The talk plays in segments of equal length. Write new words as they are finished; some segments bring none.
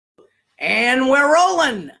And we're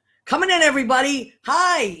rolling. Coming in, everybody.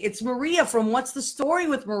 Hi, it's Maria from What's the Story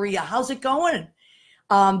with Maria. How's it going?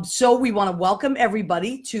 So we want to welcome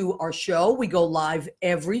everybody to our show. We go live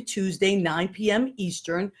every Tuesday, 9 p.m.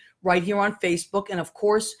 Eastern, right here on Facebook. And of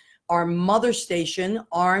course, our mother station,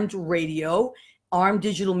 Armed Radio,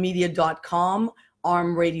 armeddigitalmedia.com,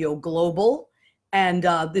 Armed Radio Global. And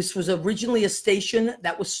this was originally a station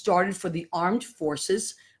that was started for the armed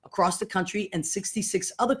forces across the country and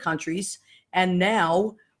 66 other countries. And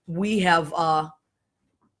now we have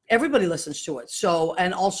everybody listens to it. So,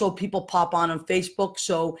 and also people pop on Facebook.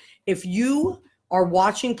 So if you are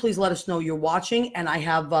watching, please let us know you're watching. And I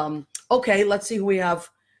have, okay, let's see who we have.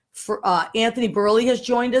 For Anthony Burley has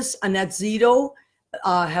joined us. Annette Zito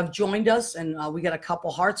have joined us. And we got a couple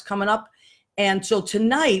hearts coming up. And so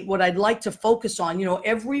tonight, what I'd like to focus on, you know,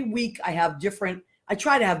 every week I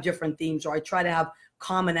try to have different themes, or I try to have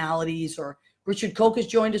commonalities. Or Richard Koch has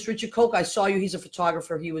joined us. Richard Koch, I saw you. He's a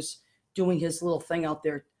photographer. He was doing his little thing out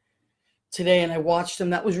there today, and I watched him.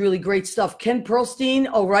 That was really great stuff. Ken Perlstein,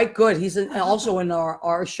 oh, right, good. He's also in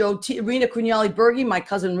our show. Rena Cugnali-Bergi, my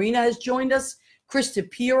cousin Rena, has joined us. Chris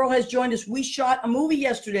DePiero has joined us. We shot a movie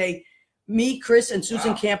yesterday, me, Chris, and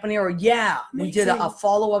Susan Campanero. Yeah, we did a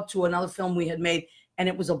follow-up to another film we had made, and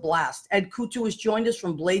it was a blast. Ed Kutu has joined us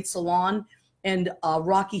from Blade Salon in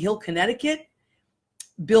Rocky Hill, Connecticut.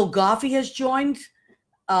 Bill Goffey has joined.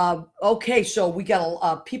 Okay, so we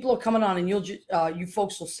got people are coming on, and you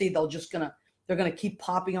folks will see they're gonna keep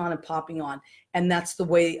popping on and popping on, and that's the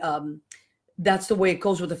way it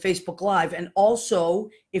goes with the Facebook Live. And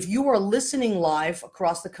also, if you are listening live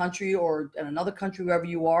across the country or in another country, wherever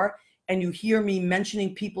you are, and you hear me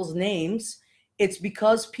mentioning people's names, it's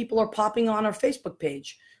because people are popping on our Facebook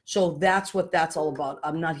page. So that's what that's all about.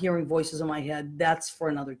 I'm not hearing voices in my head. That's for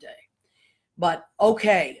another day. But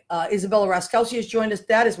okay, Isabella Raskowski has joined us.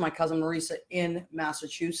 That is my cousin Marisa in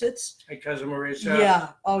Massachusetts. Hey, cousin Marisa. Yeah.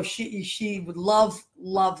 Oh, she would love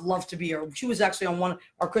to be here. She was actually on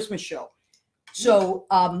our Christmas show. So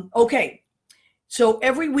okay, so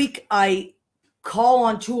every week I call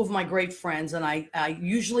on two of my great friends, and I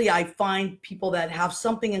usually find people that have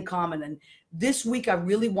something in common. And this week I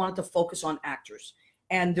really wanted to focus on actors,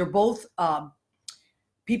 and they're both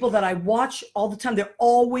people that I watch all the time. They're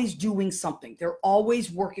always doing something. They're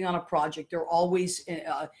always working on a project. They're always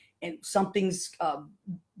and something's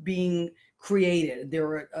being created.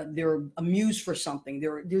 They're amused for something.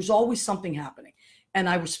 There's always something happening. And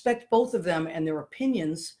I respect both of them and their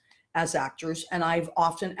opinions as actors. And I've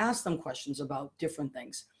often asked them questions about different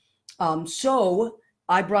things. So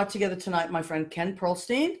I brought together tonight my friend Ken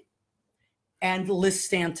Perlstein and Liz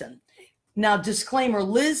Stanton. Now, disclaimer,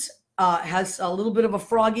 Liz has a little bit of a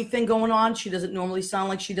froggy thing going on. She doesn't normally sound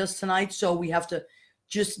like she does tonight, so we have to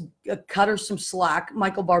just cut her some slack.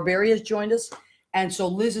 Michael Barberi has joined us, and so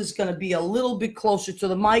Liz is going to be a little bit closer to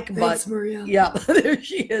the mic. Thanks, Maria. Yeah, there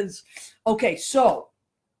she is. Okay, so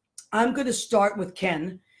I'm going to start with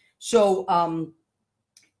Ken. So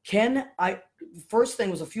Ken, first thing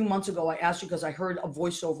was a few months ago, I asked you because I heard a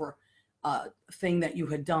voiceover thing that you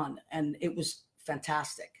had done, and it was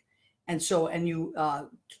fantastic. And so, and you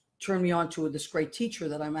turned me on to this great teacher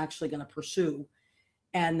that I'm actually going to pursue.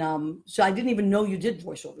 And so I didn't even know you did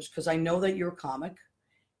voiceovers, because I know that you're a comic,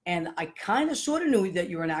 and I kind of sort of knew that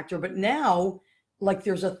you're an actor, but now, like,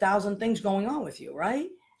 there's 1,000 things going on with you, right?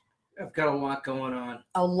 I've got a lot going on.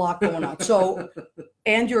 A lot going on. So,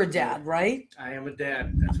 and you're a dad, right? I am a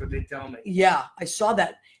dad. That's what they tell me. Yeah, I saw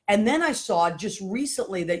that. And then I saw just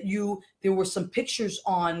recently that there were some pictures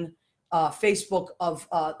on Facebook of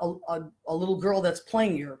a little girl that's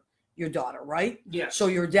playing your daughter, right? Yes. So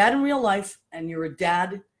you're a dad in real life, and you're a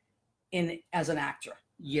dad as an actor.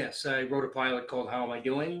 Yes, I wrote a pilot called How Am I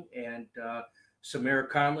Doing? And Samara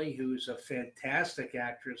Conley, who's a fantastic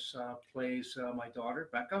actress, plays my daughter,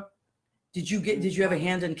 Becca. Did you have a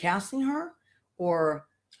hand in casting her, or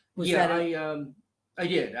was that? Yeah, I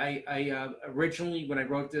did. I originally, when I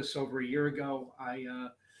wrote this over a year ago, I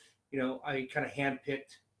kind of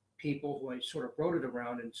handpicked people who I sort of wrote it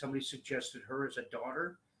around, and somebody suggested her as a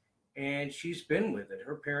daughter, and she's been with it.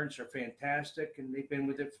 Her parents are fantastic, and they've been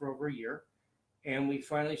with it for over a year, and we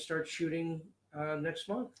finally start shooting next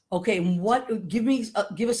month. Okay, and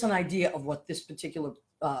give us an idea of what this particular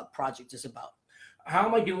project is about. How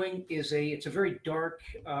Am I Doing it's a very dark,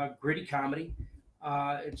 gritty comedy.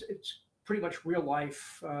 It's pretty much real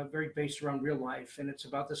life, very based around real life, and it's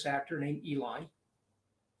about this actor named Eli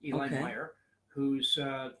Meyer, who's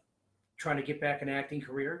trying to get back an acting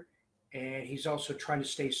career, and he's also trying to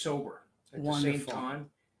stay sober at the same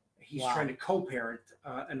time. He's trying to co-parent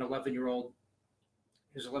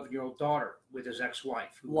his 11-year-old daughter with his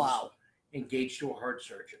ex-wife. Who's engaged to a heart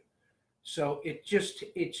surgeon. So it just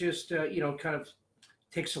you know, kind of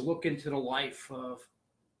takes a look into the life of,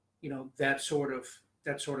 you know, that sort of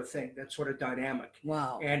thing, that sort of dynamic.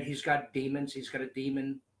 Wow. And he's got demons. He's got a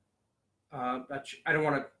demon. I don't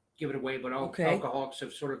want to give it away, but alcoholics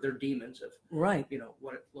have sort of their demons of, Right. you know,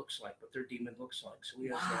 what it looks like, what their demon looks like. So he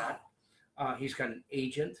has Wow. that. He's got an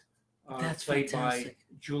agent, That's played fantastic.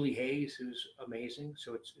 by Julie Hayes, who's amazing.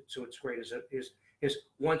 So it's great. His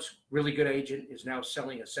once really good agent is now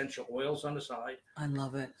selling essential oils on the side. I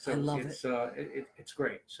love it. So I love it's, it. it's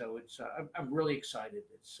great. So I'm really excited.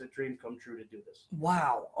 It's a dream come true to do this.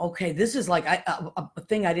 Wow. Okay. This is like a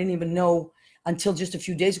thing I didn't even know until just a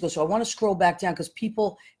few days ago. So I want to scroll back down because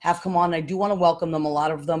people have come on. I do want to welcome them. A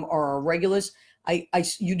lot of them are our regulars.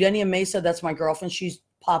 Eudenia Mesa, that's my girlfriend. She's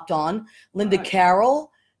popped on. Linda Hi.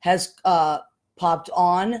 Carroll has popped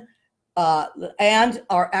on. And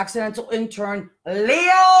our accidental intern,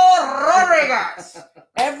 Leo Rodriguez.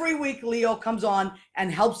 Every week, Leo comes on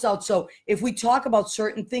and helps out. So if we talk about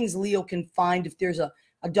certain things, Leo can find if there's a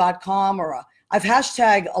 .com or I've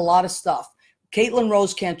hashtagged a lot of stuff. Caitlin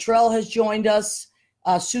Rose Cantrell has joined us.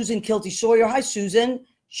 Susan Kilty Sawyer. Hi, Susan.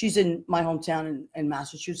 She's in my hometown in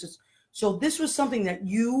Massachusetts. So this was something that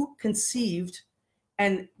you conceived.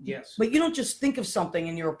 And Yes. but you don't just think of something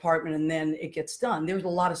in your apartment and then it gets done. There's a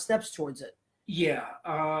lot of steps towards it. Yeah.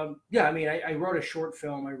 Yeah. I mean, I wrote a short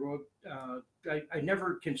film. I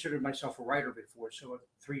never considered myself a writer before. So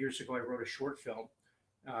 3 years ago, I wrote a short film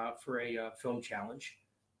for a film challenge.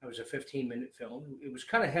 It was a 15-minute film. It was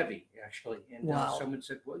kind of heavy, actually. And Wow. Someone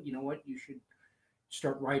said, well, you know what? You should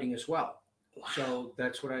start writing as well. Wow. So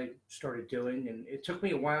that's what I started doing. And it took me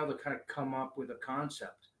a while to kind of come up with a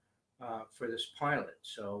concept for this pilot.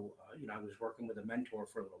 So, you know, I was working with a mentor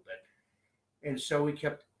for a little bit. And so we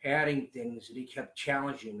kept adding things and he kept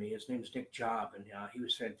challenging me. His name's Nick Job, and he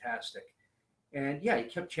was fantastic. And yeah, he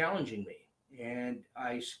kept challenging me. And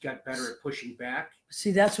I got better at pushing back.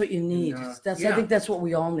 See, that's what you need. And, I think that's what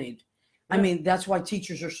we all need. I Yeah. mean, that's why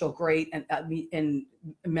teachers are so great and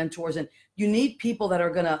mentors. And you need people that are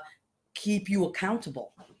going to keep you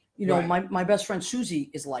accountable. You know, Right. my best friend Susie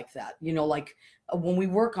is like that. You know, like when we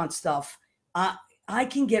work on stuff, I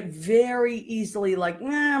can get very easily like,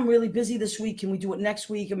 I'm really busy this week. Can we do it next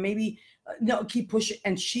week? And maybe, no, keep pushing.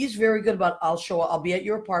 And she's very good about, I'll be at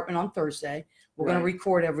your apartment on Thursday. We're going to Right.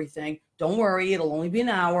 record everything. Don't worry. It'll only be an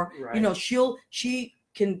hour. Right. You know, she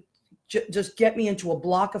can just get me into a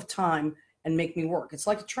block of time and make me work. It's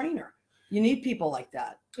like a trainer. You need people like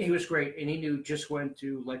that. He was great, and he knew just when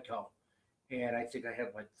to let go. And I think I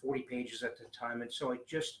had like 40 pages at the time. And so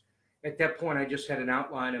at that point, I just had an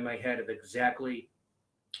outline in my head of exactly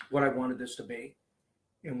what I wanted this to be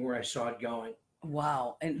and where I saw it going.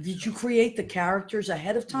 Wow. And did you create the characters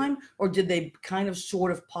ahead of time, or did they kind of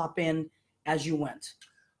sort of pop in as you went?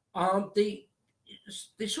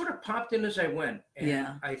 They sort of popped in as I went. And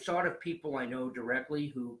Yeah. I thought of people I know directly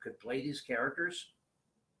who could play these characters,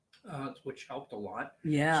 which helped a lot.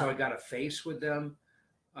 Yeah. So I got a face with them.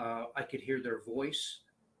 I could hear their voice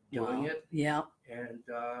doing Wow. it. Yeah. And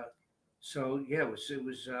so yeah, it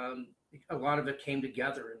was a lot of it came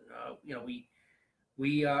together. And you know,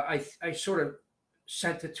 I sort of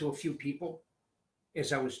sent it to a few people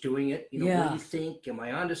as I was doing it. You know, what Yeah. do you think? Am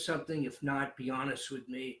I onto something? If not, be honest with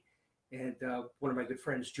me. And one of my good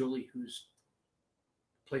friends, Julie, who's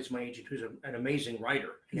plays my agent, who's an amazing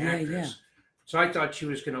writer and Yeah, actress. yeah. So I thought she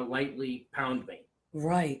was going to lightly pound me.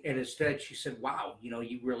 Right. And instead she said, wow, you know,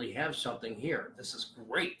 you really have something here. This is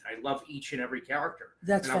great. I love each and every character.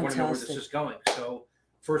 That's and I want to know where this fantastic. is going. So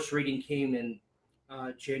first reading came in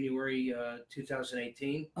January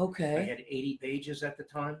 2018. I Okay. had 80 pages at the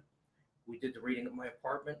time. We did the reading at my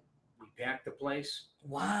apartment. We packed the place.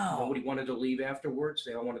 Wow. Nobody wanted to leave afterwards.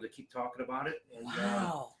 They all wanted to keep talking about it. And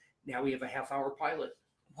Wow. now we have a half-hour pilot.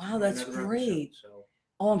 Wow, that's Another great. episode. So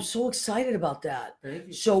Oh, I'm so excited about that. thank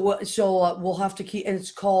you. So we'll have to keep, and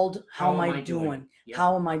it's called How Am I Doing? Yeah.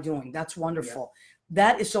 How Am I Doing? That's wonderful.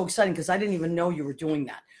 That is so exciting because I didn't even know you were doing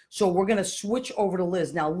that. So we're going to switch over to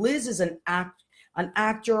Liz. Now, Liz is an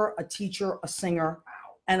actor, a teacher, a singer.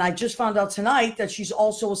 Wow. And I just found out tonight that she's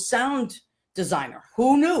also a sound designer.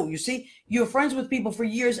 Who knew? You see, you're friends with people for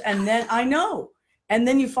years, and then I know. And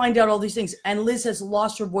then you find out all these things. And Liz has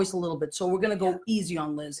lost her voice a little bit. So we're going to go easy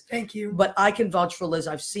on Liz. Thank you. But I can vouch for Liz.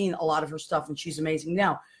 I've seen a lot of her stuff, and she's amazing.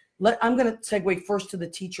 Now, I'm going to segue first to the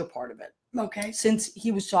teacher part of it. Okay. Since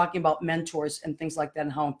he was talking about mentors and things like that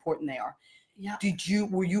and how important they are. Yeah.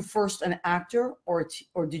 Were you first an actor, or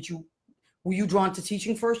were you drawn to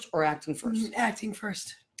teaching first or acting first? Acting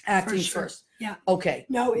first. Acting for sure. first. Yeah. Okay.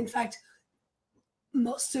 No, in fact,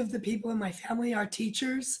 most of the people in my family are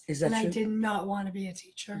teachers. Is that and true? I did not want to be a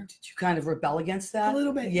teacher. Did you kind of rebel against that? A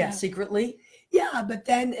little bit, Yeah, yeah. secretly? Yeah, but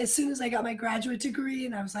then as soon as I got my graduate degree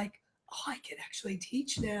and I was like, oh, I can actually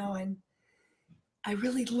teach now. And I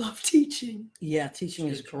really love teaching. Yeah, teaching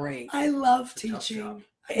is great. I love It's a tough teaching. job.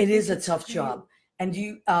 I It is think a it's tough great. job. And do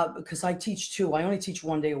you, because I teach too, I only teach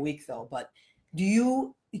 1 day a week though, but do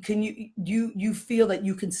you, you feel that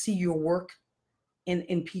you can see your work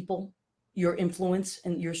in people, your influence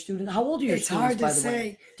and your students? How old are your It's students, hard to by the way?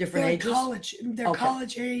 say. Different They're ages? college. They're Okay.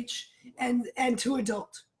 college age and to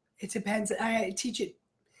adult. It depends. I teach it.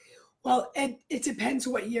 Well, it depends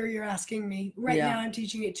what year you're asking me. Right Yeah. now, I'm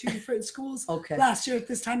teaching at 2 different schools. Okay. Last year at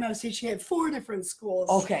this time, I was teaching at 4 different schools.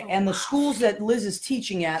 Okay. And the schools that Liz is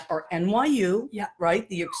teaching at are NYU, Yeah. right?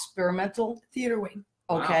 The experimental, Theater wing.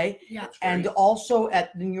 Wow. okay. Yeah, That's great. And also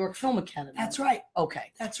at the New York Film Academy. that's right.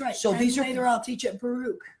 Okay. That's right. So And these are- later I'll teach at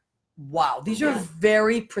Baruch Wow. These are Yeah.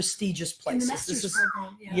 very prestigious in the places. master's This is,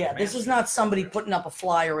 program. Yeah. yeah, this is not somebody putting up a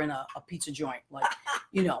flyer in a pizza joint. Like,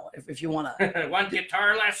 you know, if you want to. One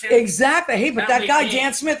guitar lesson. Exactly. Hey, but that Family guy, thing.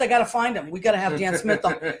 Dan Smith, I got to find him. We got to have Dan Smith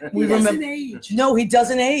on. We He doesn't remember. age. No, he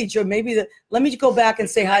doesn't age. Or maybe let me go back and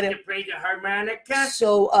say hi to. play the harmonica.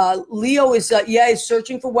 So Leo is, is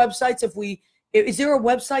searching for websites. Is there a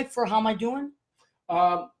website for How Am I Doing?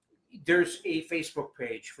 There's a Facebook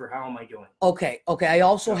page for How Am I Doing? Okay. I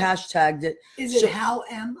also hashtagged it. Is it So- how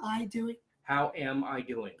am I doing? How am I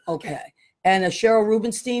doing? Okay. And Cheryl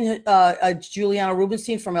Rubenstein, Juliana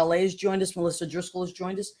Rubenstein from LA has joined us. Melissa Driscoll has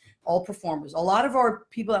joined us. All performers. A lot of our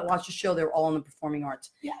people that watch the show, they're all in the performing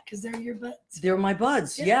arts. Yeah, because they're your butts. They're my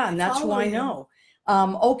buds. Yeah, Yeah, I and that's who follow I you. know.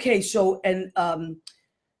 Okay, so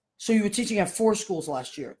so you were teaching at 4 schools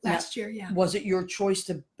last year. Now, Last year, yeah. was it your choice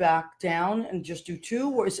to back down and just do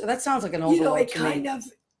 2, or that sounds like an You know, overload it to me. kind of,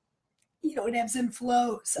 it ebbs and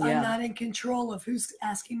flows. Yeah. I'm not in control of who's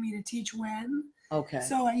asking me to teach when. Okay,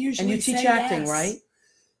 So I usually and you teach say acting, yes. right?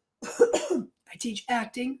 I teach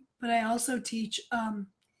acting, but I also teach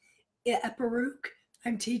at Baruch.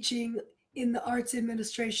 I'm teaching in the Arts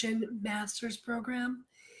Administration Master's Program,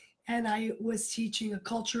 and I was teaching a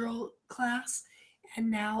cultural class, and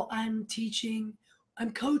now I'm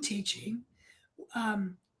co-teaching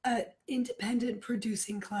an independent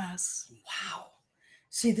producing class. Wow.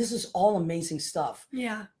 See, this is all amazing stuff.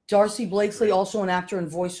 Yeah. Darcy Blakesley, also an actor and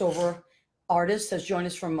voiceover artist, has joined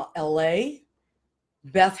us from LA.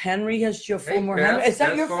 Beth Henry has joined Hey, from. Beth, Is that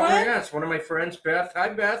Beth your Fulmer, friend? Yeah, it's one of my friends, Beth. Hi,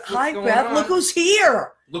 Beth. What's Hi, going Beth. on? Look who's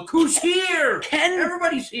here. Look who's here. Ken.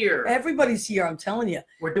 Everybody's here. Everybody's here. I'm telling you.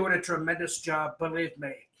 We're doing a tremendous job, believe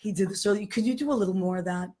me. He did. So could you do a little more of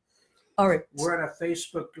that? All right. We're on a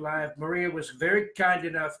Facebook Live. Maria was very kind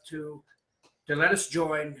enough to let us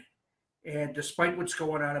join. And despite what's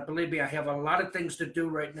going on, and believe me, I have a lot of things to do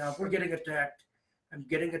right now. We're getting attacked. I'm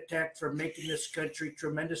getting attacked for making this country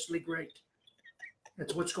tremendously great.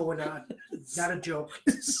 That's what's going on. Not a joke.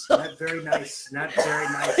 So, Not very nice. Not very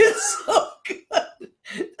nice. it's so good.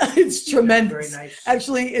 It's Not tremendous. very nice.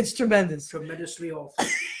 Actually, it's tremendous. Tremendously awful.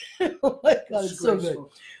 Oh my God, it's so good.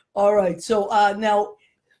 Disgraceful. All right. So now,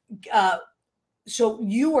 so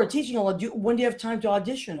you are teaching a lot. When do you have time to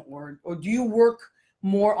audition, or do you work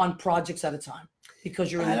more on projects at a time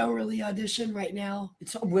because you're? I don't really audition right now.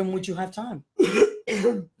 When would you have time?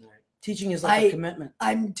 Teaching is like a commitment.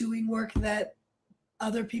 I'm doing work that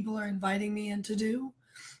other people are inviting me in to do,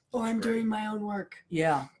 or I'm doing my own work.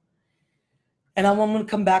 Yeah. And I'm going to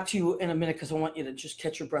come back to you in a minute because I want you to just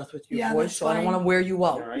catch your breath with your Yeah, voice. that's So I don't want to fine. wear you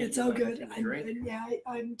out. All right. It's all good. Take a drink.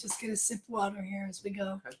 I'm just gonna sip water here as we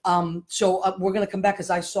go. So we're going to come back because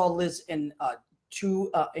I saw Liz in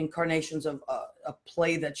 2 incarnations of a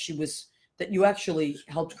play that you actually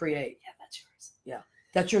helped create. Yeah, that's yours.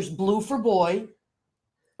 That's yours. Blue for boy.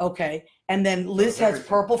 Okay. And then Liz has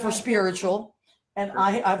purple for spiritual. And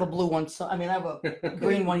I have a blue one. So I have a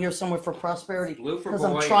green one here somewhere for prosperity. Blue for Because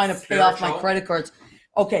boy. I'm trying to pay off my spiritual. credit cards.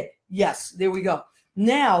 Okay. Yes. There we go.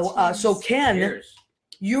 Now, so Ken, Cheers.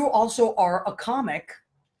 you also are a comic,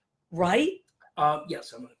 right?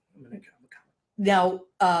 Yes, I'm a comic. Now,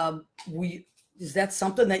 is that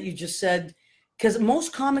something that you just said? Because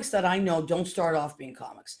most comics that I know don't start off being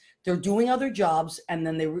comics. They're doing other jobs, and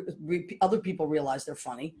then other people realize they're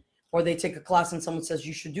funny, or they take a class and someone says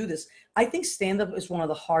you should do this. I think stand-up is one of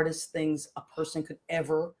the hardest things a person could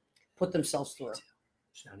ever put themselves through.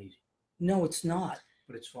 It's not easy, No, it's not.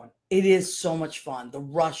 but it's fun. It is so much fun. The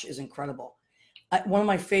rush is incredible. One of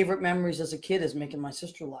my favorite memories as a kid is making my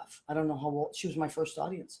sister laugh. I don't know how old she was. My first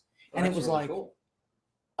audience, and it That's was really like, cool.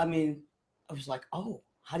 I was like, oh,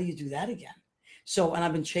 how do you do that again? So, and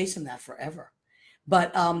I've been chasing that forever.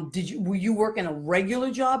 But were you working a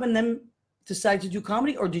regular job and then decide to do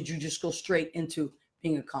comedy, or did you just go straight into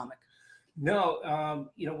being a comic? No,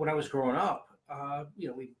 when I was growing up,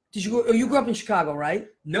 we. Did you you grew up in Chicago, right?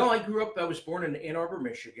 No, I was born in Ann Arbor,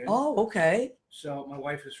 Michigan. Oh, okay. So my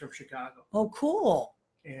wife is from Chicago. Oh, cool.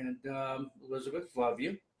 And Elizabeth, love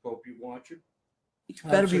you. Hope you watch it. You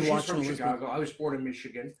better So be she's watching from Elizabeth. Chicago. I was born in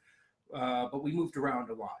Michigan, but we moved around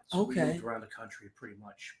a lot. So we Okay. moved around the country pretty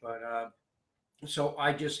much. But so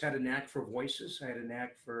I just had a knack for voices. I had a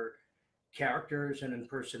knack for characters and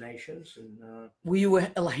impersonations. And Were you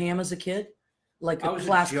a ham as a kid? Like I a was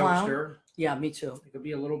class a clown? jokester. Yeah, me too. It could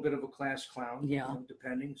be a little bit of a class clown. Yeah.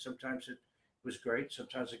 Depending. Sometimes it was great.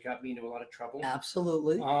 Sometimes it got me into a lot of trouble.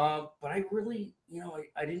 Absolutely. But I really,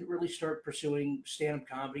 I didn't really start pursuing stand-up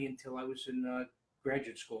comedy until I was in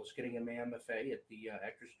graduate school. I was getting a MFA at the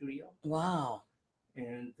Actor Studio. Wow.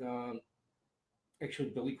 And actually,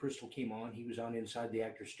 Billy Crystal came on. He was on Inside the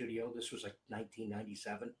Actor Studio. This was like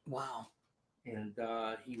 1997. Wow. And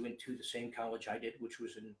he went to the same college I did, which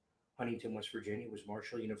was in Huntington, West Virginia. It was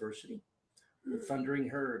Marshall University. The Thundering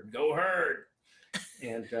Herd. Go Herd!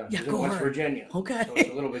 And Yeah, it was in Go West Herd. Virginia. Okay. So it's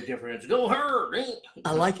a little bit different. It's Go Herd!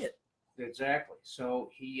 I like it. Exactly.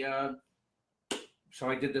 So so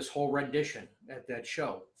I did this whole rendition at that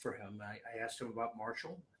show for him. I asked him about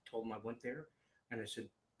Marshall. I told him I went there, and I said,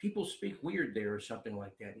 people speak weird there or something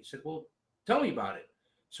like that. He said, well, tell me about it.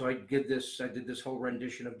 So I did this whole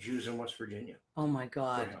rendition of Jews in West Virginia Oh my for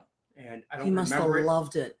God. him. And I He don't must have remember it.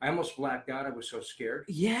 loved it. I almost blacked out. I was so scared.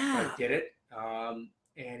 Yeah. I did it.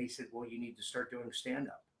 And he said, well, you need to start doing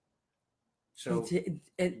stand-up. So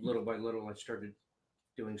little by little, I started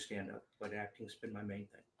doing stand-up, but acting's been my main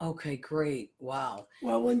thing. Okay, great. Wow.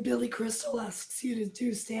 Well, when Billy Crystal asks you to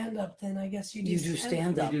do stand up, then I guess you do. You do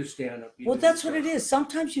stand-up. You do stand-up. Well, that's what it is.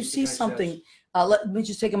 Sometimes you see Guy says, something. Let me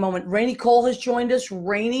just take a moment. Rainey Cole has joined us.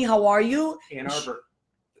 Rainey, how are you? Ann Arbor.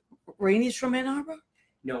 Rainey's from Ann Arbor?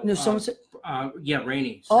 No, someone said, yeah,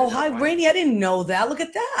 Rainey. oh, hi, Rainey. I didn't know that. Look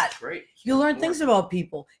at that. Great. You learn things about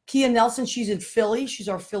people. Kia Nelson, she's in Philly. She's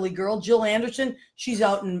our Philly girl. Jill Anderson, she's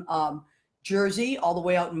out in Jersey, all the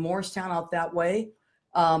way out in Morristown, out that way.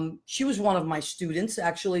 She was one of my students,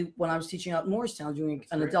 actually, when I was teaching out in Morristown, doing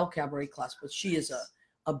an adult cabaret class, but she is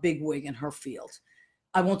a big wig in her field.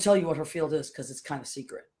 I won't tell you what her field is because it's kind of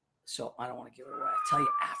secret. So I don't want to give it away. I'll tell you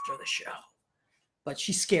after the show. But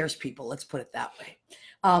she scares people. Let's put it that way.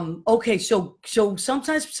 Okay, so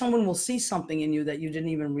sometimes someone will see something in you that you didn't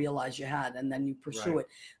even realize you had, and then you pursue it.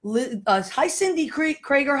 Hi, Cindy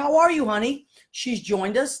Krager. How are you, honey? She's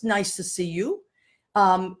joined us. Nice to see you.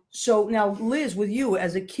 So now, Liz, with you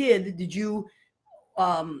as a kid, did you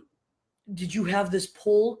have this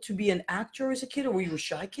pull to be an actor as a kid, or were you a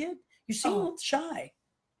shy kid? You seem a little shy.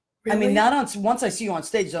 Really? I mean, not on. Once I see you on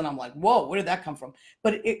stage, then I'm like, whoa, where did that come from?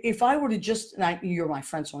 But if I were to just, you're my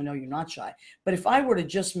friend, so I know you're not shy. But if I were to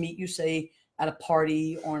just meet you, say at a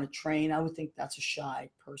party or on a train, I would think that's a shy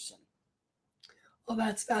person. Oh,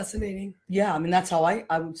 that's fascinating. Yeah, I mean, that's how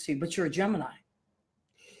I would see. But you're a Gemini,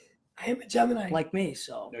 I am a Gemini. like me.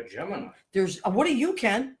 So No, Gemini. there's. What are you,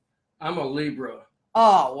 Ken? I'm a Libra.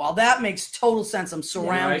 Oh, well, that makes total sense. I'm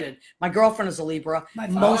surrounded. Right. My girlfriend is a Libra. My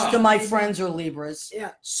Most father- of my friends are Libras.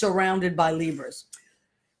 Yeah. Surrounded by Libras.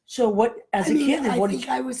 So what, as a kid, I what did think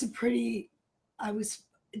you, I was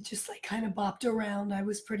just like kind of bopped around. I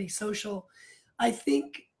was pretty social. I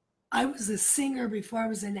think I was a singer before I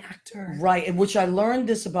was an actor. right, and which I learned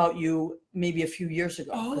this about you maybe a few years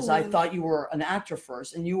ago, because I Oh. thought you were an actor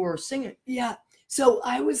first and you were singing. Yeah. So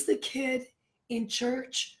I was the kid in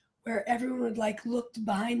church where everyone would like look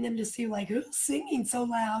behind them to see like who's singing so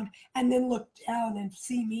loud, and then look down and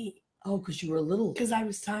see me Oh, because you were little. because I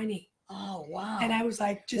was tiny. Oh, wow. And I was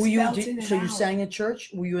like just were you, belting it so you out. sang at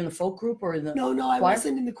church? Were you in the folk group or in the No, I choir?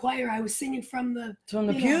 wasn't in the choir. I was singing from the From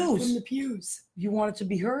the you know, pews? From the pews. You wanted to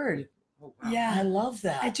be heard. Oh, wow. Yeah. I love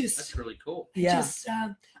that. I just That's really cool. yeah.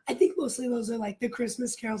 I think mostly those are like the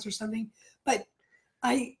Christmas carols or something. But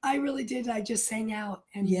I really did. I just sang out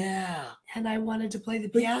and and I wanted to play the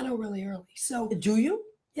piano really early. So Do you?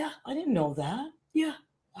 Yeah. I didn't know that. yeah.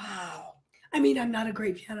 Wow. I mean, I'm not a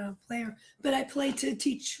great piano player, but I play to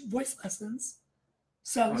teach voice lessons.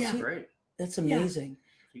 So Oh, yeah. that's great. That's amazing.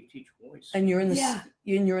 So you teach voice. And you're in the Yeah.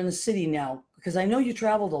 you're in the city now, because I know you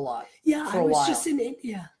traveled a lot. Yeah, for I a was while. just in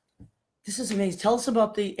India. This is amazing. Tell us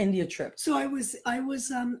about the India trip. So I was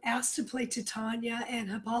asked to play Titania and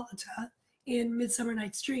Hippolyta in Midsummer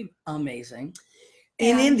Night's Dream. Amazing.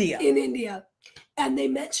 In And- India. In India. And they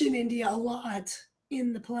mention India a lot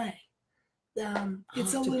in the play.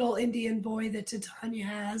 It's a Oh, little Indian boy that Titania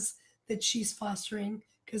has that she's fostering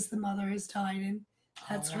because the mother has died, and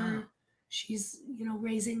that's Oh, wow. her. She's,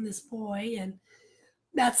 raising this boy. And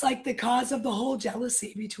that's like the cause of the whole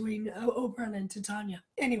jealousy between Oprah and Titania.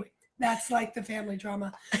 Anyway, that's like the family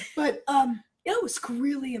drama. But yeah, it was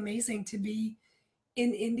really amazing to be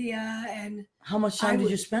in India, and How much time did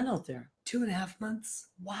you spend out there? 2.5 months.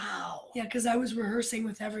 Wow. Yeah, because I was rehearsing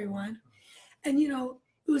with everyone. And, you know,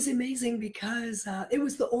 it was amazing because it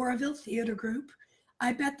was the Oroville Theater Group.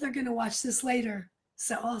 I bet they're going to watch this later.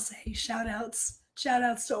 So I'll say shout outs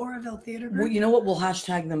to Oroville Theater Group. Well, you know what? We'll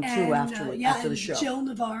hashtag them too And, after the and show. Jill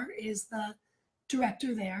Navarre is the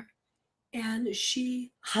director there. And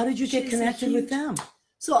How did you get she's a connected with huge- them?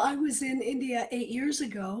 So I was in India 8 years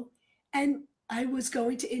ago, and I was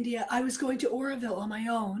going to India. I was going to Oroville on my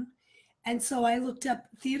own. And so I looked up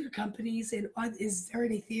theater companies and is there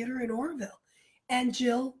any theater in Oroville? And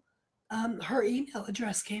Jill, her email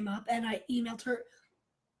address came up, and I emailed her.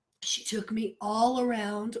 She took me all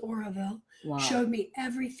around Oroville, Wow. showed me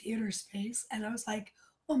every theater space, and I was like,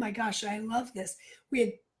 oh my gosh, I love this.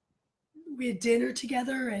 We had dinner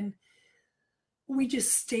together, and we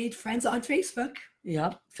just stayed friends on Facebook.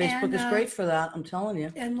 Yep. Facebook And, is great for that. I'm telling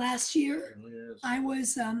you. And last year, It really is. I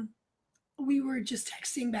was we were just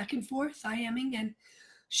texting back and forth, IMing, and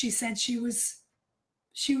she said she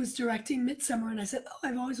was directing Midsummer, and I said, oh,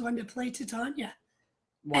 I've always wanted to play Titania.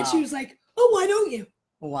 Wow. And she was like, oh, why don't you?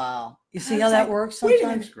 Wow. You And see I how was that like, works wait a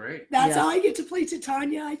sometimes? That's great. That's Yeah. how I get to play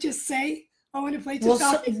Titania. I just say I want to play Well,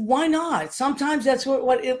 Titania. why not? Sometimes that's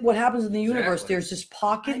what happens in the universe. Exactly. There's this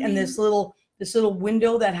pocket I and this little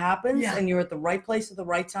window that happens, Yeah. and you're at the right place at the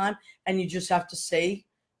right time, and you just have to say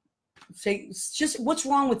it's just what's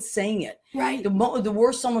wrong with saying it? Right. The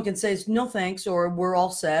worst someone can say is no thanks, or we're all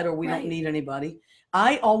set, or we Right. don't need anybody.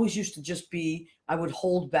 I always used to just I would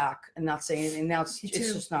hold back and not say anything. Now it's Me it's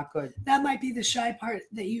too. just not good. That might be the shy part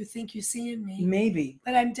that you think you see in me. Maybe.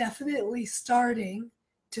 But I'm definitely starting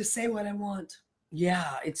to say what I want.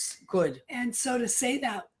 Yeah, it's good. And so to say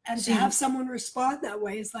that and See, to have someone respond that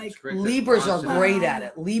way is like, It's great. That's Libras are positive. great at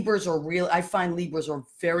it. Libras are real. I find Libras are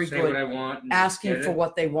very Say good what I want. and asking get for it.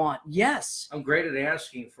 what they want. Yes. I'm great at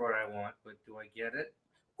asking for what I want, but do I get it?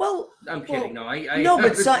 Well, I'm kidding. No, I no,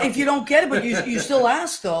 but if you don't get it, but you still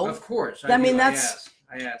ask though. Of course. I mean, do. that's-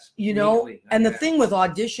 I ask. You know, Meekly, I and the ask. thing with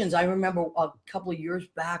auditions, I remember a couple of years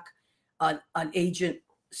back, an agent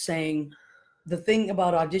saying the thing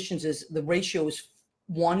about auditions is the ratio is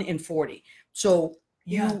 1 in 40. So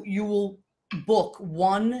Yeah. you will book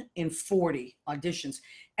 1 in 40 auditions,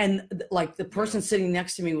 and like the person sitting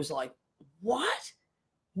next to me was like, "What?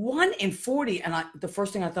 1 in 40?" And the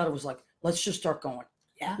first thing I thought of was like, "Let's just start going.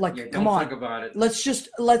 yeah. Like, Yeah, come don't on, think about it.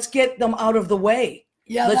 let's get them out of the way."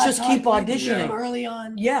 Yeah. Let's that's just how I keep played the auditioning. game early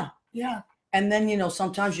on. Yeah. Yeah. And then,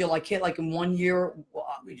 sometimes you're like hit like in 1 year.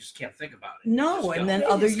 We just can't think about it. No. Just And go. then You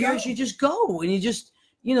other just years go. you just go and you just,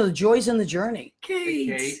 the joys in the journey.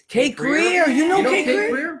 Kate. Kate Greer. You know You know Kate Kate Greer?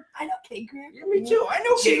 Greer? I know Kate Greer. Yeah, me too. I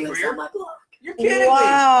know She Kate lives Greer. on my block. You're kidding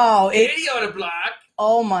Wow. me. Katie on a block.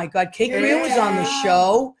 Oh my God. Kate Greer was on the Yeah.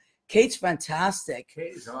 show. Kate's fantastic.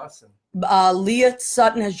 Katie's awesome. Leah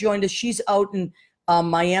Sutton has joined us. She's out in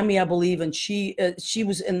Miami, I believe, and she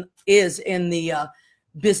is in the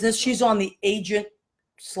business. She's on the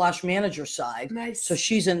agent/manager side. Nice. So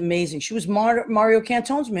she's amazing. She was Mario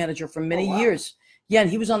Cantone's manager for many Oh, wow. years. Yeah, and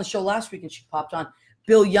he was on the show last week and she popped on.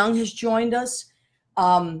 Bill Young has joined us.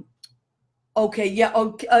 Okay, yeah.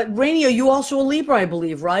 Okay, Rainey, are you also a Libra, I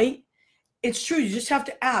believe, right? It's true. You just have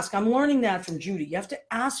to ask. I'm learning that from Judy. You have to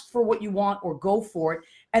ask for what you want or go for it.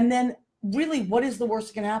 And then really, what is the worst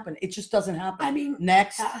that can happen? It just doesn't happen. I mean,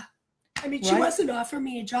 Next. she Right? wasn't offering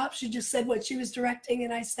me a job. She just said what she was directing,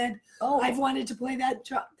 and I said Oh, I've wanted to play that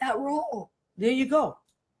role. there you go.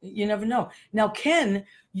 You never know. Now, Ken,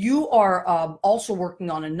 you are also working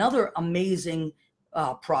on another amazing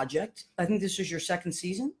project. I think this is your second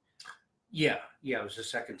season. Yeah. It was the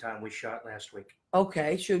second time we shot last week.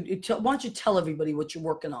 Okay. Why don't you tell everybody what you're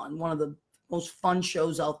working on? One of the most fun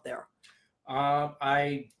shows out there.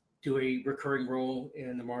 I do a recurring role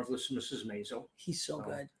in The Marvelous Mrs. Maisel. He's so Oh.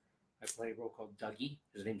 good. I play a role called Dougie.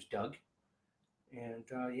 His name's Doug. And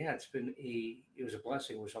yeah, it was a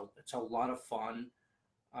blessing. It's a lot of fun.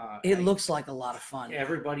 It looks like a lot of fun.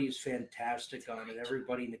 Everybody is fantastic on it.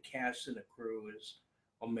 Everybody in the cast and the crew is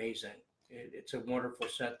amazing. It's a wonderful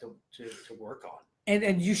set to work on.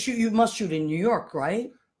 And you must shoot in New York,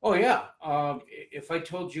 right? Oh yeah. If I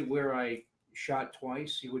told you where I shot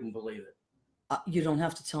twice, you wouldn't believe it. You don't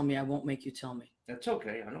have to tell me. I won't make you tell me. That's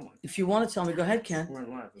okay. I don't want. If you want to tell me, go ahead, Ken. We're in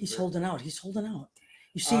live. He's holding out. He's holding out.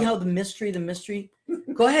 You see Uh, how the mystery.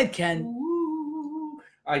 Go ahead, Ken. Ooh.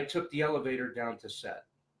 I took the elevator down to set.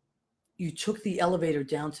 You took the elevator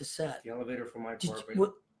down to set. The elevator from my Did you- apartment.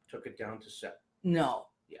 what? Took it down to set. No.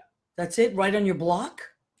 Yeah. That's it? Right on your block?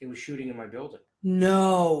 It was shooting in my building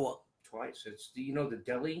No. twice. It's the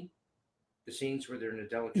deli, the scenes where they're in a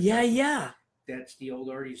delicatessen. Yeah, yeah. That's the old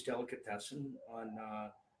Artie's Delicatessen on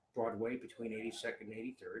Broadway between 82nd and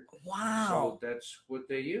 83rd. Wow. So that's what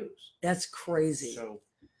they use. That's crazy. So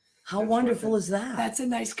How that's wonderful what is that? That's a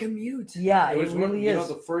nice commute. Yeah, it it was really you know, is.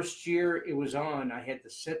 the first year it was on, I had to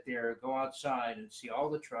sit there, go outside and see all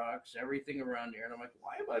the trucks, everything around there. And I'm like,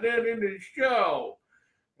 why am I not in the show?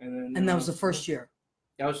 And then And that was the first year.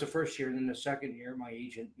 That was the first year. And then the second year, my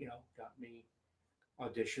agent, got me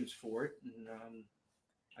auditions for it, and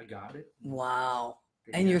I got it. Wow.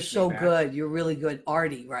 They And you're asked me so back. good. You're really good.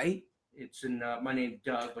 Artie, right? It's in my name,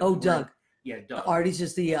 Doug. but Oh, we're- Doug. Yeah, Doug. Artie's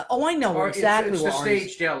is the, I know Or exactly it's where the Artie's.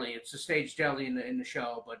 stage deli. It's the stage deli in the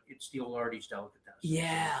show, but it's the old Artie's Delicatessen.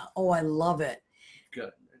 Yeah. Oh, I love it.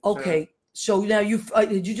 Good. It's, Okay. So now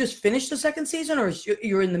did you just finish the second season, or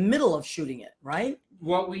you're in the middle of shooting it, right?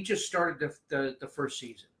 Well, we just started the first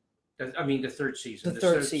season. The third season. The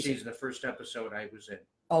third season. The first episode I was in.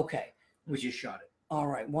 Okay. We just shot it. All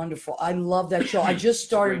right. Wonderful. I love that show. I just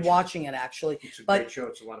started great show. watching it, actually. It's a But- great show.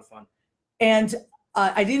 It's a lot of fun. And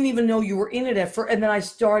I didn't even know you were in it at first. And then I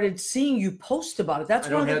started seeing you post about it. That's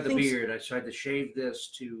I one don't of have the the things. beard. I tried to shave this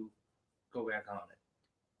to go back on it.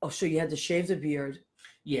 Oh, so you had to shave the beard.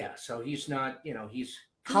 Yeah, so he's not, he's.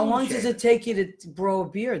 How long does it take you to grow a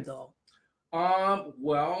beard, though?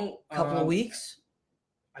 Well, A couple of weeks?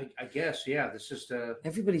 I guess, yeah. This is the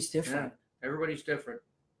Everybody's yeah, different. everybody's different.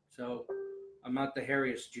 So I'm not the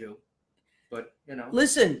hairiest Jew, but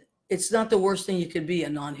Listen, it's not the worst thing you could be, a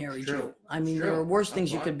non-hairy True. Jew. I mean, True. there are worse I'm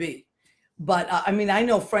things you fine. could be. But I mean, I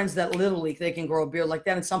know friends that literally they can grow a beard like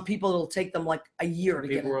that, and some people it'll take them like a year to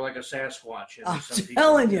get people it. are like a Sasquatch. and I'm some people-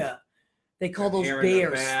 telling you, they call Got those hair in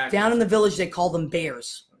their bears. back. Down in the village, they call them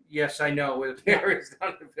bears. Yes, I know. With bears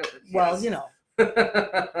down the village. Well, yes. you know,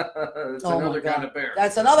 it's Oh my another kind God. of bear.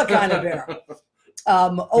 that's another kind of bear.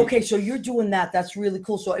 Okay, so you're doing that. That's really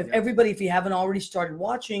cool. So if Yeah. everybody, if you haven't already started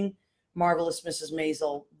watching Marvelous Mrs.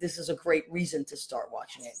 Maisel, this is a great reason to start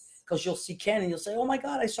watching it, because you'll see Ken and you'll say, oh my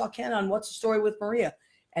God, I saw Ken on What's the Story with Maria.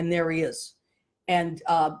 And there he is. And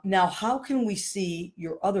now how can we see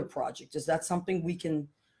your other project? Is that something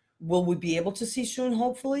will we be able to see soon,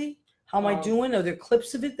 hopefully? How am I doing? Are there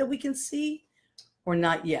clips of it that we can see or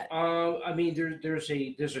not yet? I mean, there's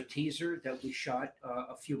a teaser that we shot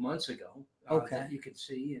a few months ago. Okay. That you can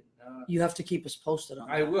see, and You have to keep us posted on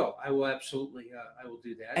that. I will absolutely. I will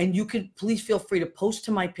do that. And you could please feel free to post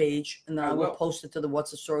to my page, and then I I will will. post it to the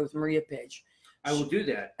What's the Story with Maria page. I will do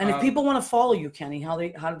that. And if people want to follow you, Kenny, how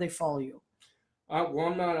do they follow you? well,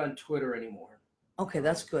 I'm not on Twitter anymore. Okay,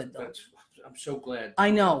 that's good though. I'm so glad.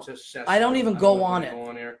 I know. It's just I don't even I go wouldn't on wanna it. Go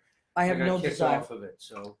on there. I have got no kicked desire. off of it.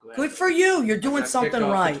 So glad Good for you. You're I doing got something kicked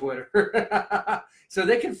off right. of Twitter. So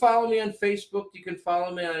they can follow me on Facebook. You can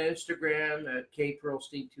follow me on Instagram at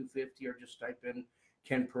kpearlstein250, or just type in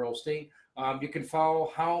Ken Pearlstein. You can follow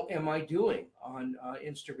How Am I Doing on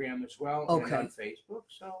Instagram as well, Okay. and on Facebook.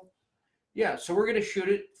 So yeah, so we're going to shoot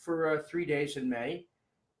it for 3 days in May.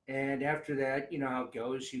 And after that, you know how it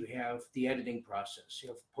goes. You have the editing process. You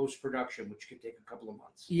have post-production, which could take a couple of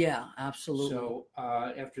months. Yeah, absolutely. So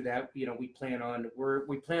after that, we plan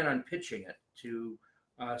on pitching it to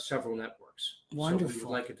several networks. So we Wonderful.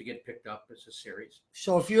 would like it to get picked up as a series.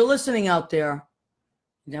 So if you're listening out there,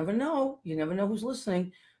 you never know. You never know who's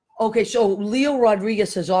listening. Okay, so Leo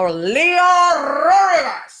Rodriguez says, Leo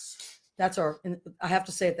Rodriguez. That's I have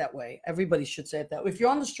to say it that way. Everybody should say it that way. If you're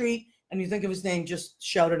on the street and you think of his name, just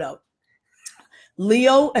shout it out.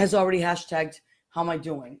 Leo has already hashtagged, how am I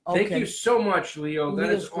doing? Okay. Thank you so much, Leo. That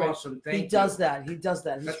Leo's is great. awesome. Thank you. He does that. He does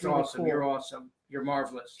that. He's That's really awesome. cool. You're awesome. You're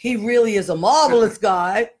marvelous. He really is a marvelous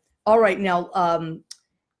guy. All right, now,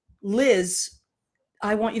 Liz,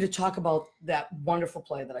 I want you to talk about that wonderful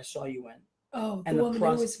play that I saw you in. Oh, And the the woman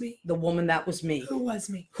process- who was me. The woman that was me. Who was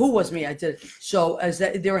me? Who was me? I did it. So is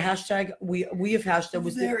there a hashtag? We have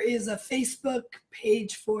hashtag. There is a Facebook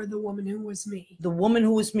page for the woman who was me. The woman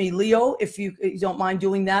who was me, Leo, if you don't mind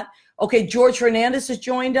doing that. Okay, George Hernandez has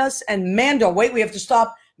joined us, and Mandar. Wait, we have to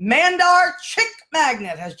stop. Mandar Chick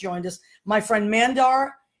Magnet has joined us. My friend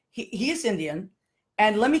Mandar, he is Indian,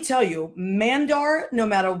 and let me tell you, Mandar, no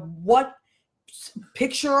matter what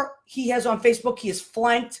picture he has on Facebook, he is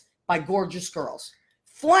flanked by gorgeous girls.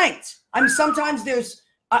 Flanked. I mean, sometimes there's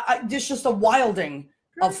just a wilding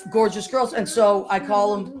of gorgeous girls, and so I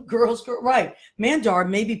call them girls. Right, Mandar.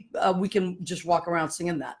 Maybe we can just walk around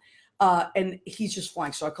singing that. And he's just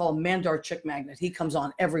flying. So I call him Mandar Chick Magnet. He comes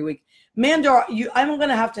on every week. Mandar, I'm going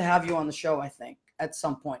to have you on the show, I think, at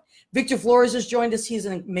some point. Victor Flores has joined us. He's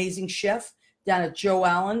an amazing chef down at Joe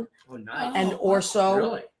Allen Oh, nice. and Oh, Orso.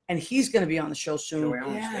 Really? and he's going to be on the show soon. Joey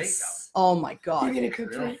Allen's Steakhouse. Yes. Oh my You're God. gonna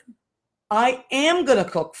cook for Really? him. I am going to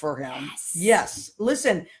cook for him. Yes. Yes.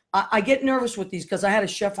 Listen, I get nervous with these because I had a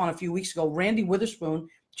chef on a few weeks ago, Randy Witherspoon.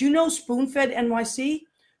 Do you know Spoonfed NYC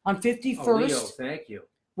on 51st? Oh, Leo, thank you.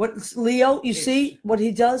 What Leo, you Yes. see what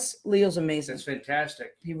he does? Leo's amazing. That's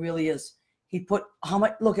fantastic. He really is. He put how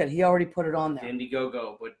much? Look at, he already put it on there.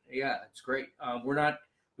 Indiegogo, but yeah, it's great.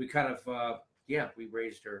 We kind of, we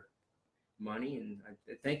raised her money, and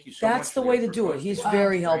thank you so much. That's the Leo, way to for do it. hosting He's Wow.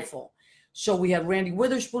 very Great. helpful. So we had Randy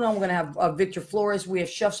Witherspoon on. We're going to have Victor Flores. We have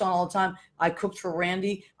chefs on all the time. I cooked for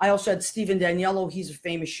Randy. I also had Stephen Daniello. He's a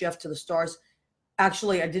famous chef to the stars.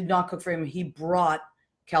 Actually, I did not cook for him. He brought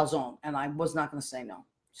calzone, and I was not going to say no.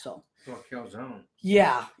 So Oh, calzone.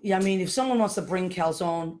 yeah. I mean, if someone wants to bring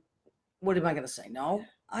calzone, what am I going to say? No.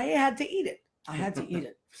 I had to eat it. I had to eat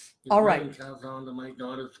it. All right. Calzone to my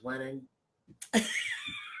daughter's wedding.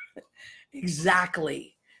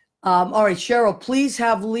 Exactly. All right, Cheryl, please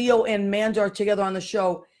have Leo and Mandar together on the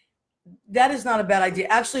show. That is not a bad idea.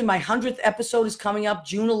 Actually, my 100th episode is coming up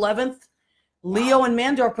June 11th. Leo and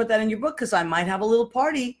Mandar, put that in your book because I might have a little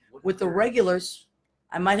party with the regulars.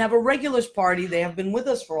 I might have a regulars party. They have been with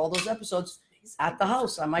us for all those episodes at the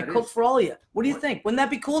house. I might That cook is- for all of you. What do you think? Wouldn't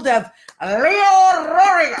that be cool to have Leo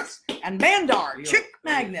Rodriguez and Mandar, Leo, Chick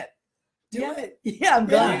Leo. Magnet? Do Yeah. it. Yeah, I'm Yeah.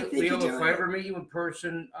 done. I think Leo, you do if I it. ever meet you in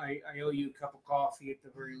person, I owe you a cup of coffee at the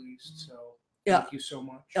very least. So Yeah. thank you so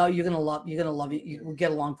much. Oh, you're gonna love it. You will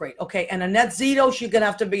get along great. Okay, and Annette Zito, she's gonna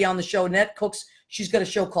have to be on the show. Annette cooks. She's got a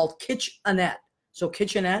show called Kitch Annette. So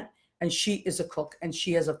Kitchenette, and she is a cook, and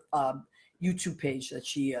she has a YouTube page that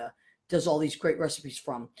she does all these great recipes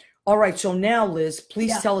from. All right, so now Liz, please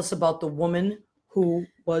Yeah. tell us about the woman who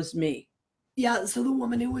was me. Yeah, so the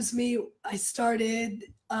woman who was me, I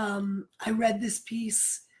started, I read this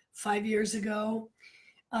piece 5 years ago.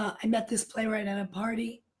 I met this playwright at a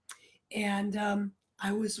party, and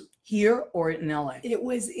Here or in LA? it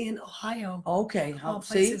was in Ohio Okay, all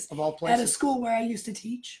see, places. of all at a places. school where I used to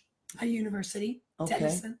teach, a university, Okay.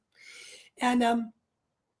 Denison. And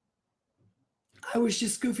I was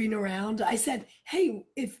just goofing around. I said, "Hey,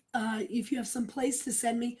 if you have some place to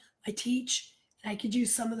send me, I teach, and I could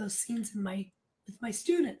use some of those scenes with my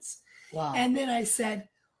students." Wow. And then I said,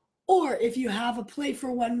 "Or if you have a play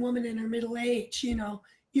for one woman in her middle age,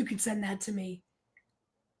 you could send that to me."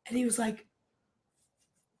 And he was like,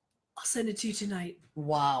 "I'll send it to you tonight."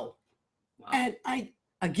 Wow. Wow. And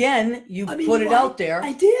Again, you I mean, put it well, out there.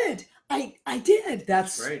 I did. I did.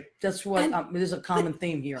 That's Great. what And- there's a common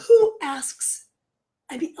theme here. Who asks?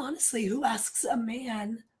 I mean, honestly, who asks a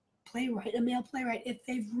male playwright, if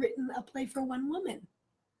they've written a play for one woman?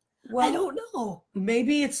 I don't know.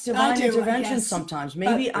 Maybe it's I divine do, I intervention guess. sometimes.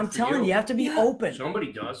 Maybe Good I'm for telling you, you. you have to be Yeah. open,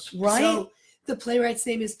 Somebody does. right? So the playwright's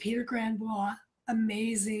name is Peter Grandbois,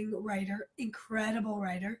 amazing writer, incredible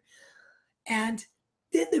writer. And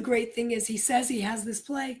then the great thing is he says he has this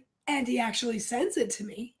play and he actually sends it to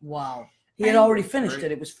me. Wow. He had And- already finished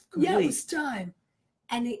Great. it. It was complete. Yeah, it was done.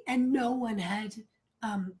 And no one had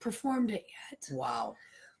performed it yet. Wow.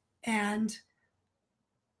 And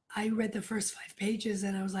I read the first 5 pages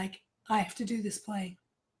and I was like, I have to do this play.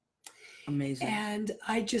 Amazing. And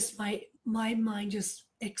I just, my mind just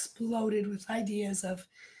exploded with ideas of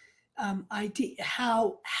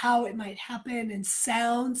how it might happen and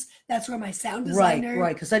sounds. That's where my sound Right, designer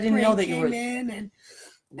right. Because I didn't know that you came were. in, and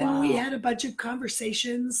Wow. we had a bunch of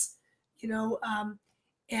conversations,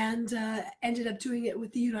 and ended up doing it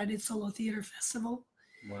with the United Solo Theater Festival.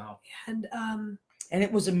 Wow. And And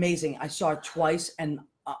it was amazing. I saw it twice and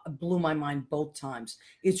it blew my mind both times.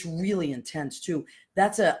 It's really intense too.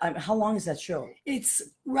 How long is that show? it's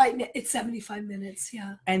 75 minutes.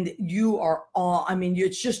 Yeah. And you are all,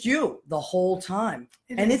 it's just you the whole time.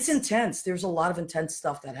 And it's is. intense. There's a lot of intense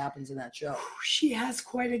stuff that happens in that show. She has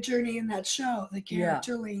quite a journey in that show, the Yeah.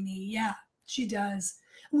 character Lainey. Yeah, she does.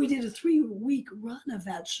 We did a 3-week run of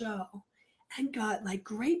that show and got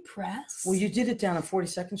great press. Well, you did it down on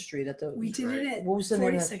 42nd Street at the. We did it at What was the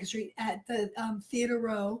name of 42nd Street at the Theater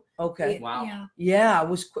Row. Okay. Wow. Yeah. Yeah, it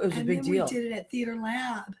was a And big then deal. we did it at Theater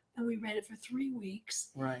Lab, and we ran it for 3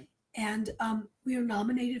 weeks. Right. And we were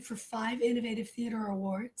nominated for 5 Innovative Theater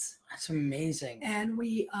Awards. That's amazing. And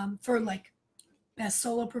we, for Best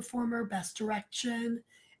Solo Performer, Best Direction,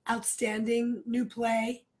 Outstanding New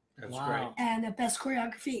Play, That's Wow. great. and Best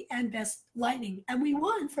Choreography and Best Lighting. And we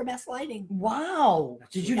won for Best Lighting. Wow.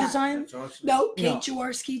 Did you Yeah. design? That's awesome. No, Kate No.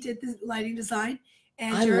 Jaworski did the lighting design,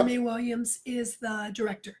 and I lo- Jeremy Williams is the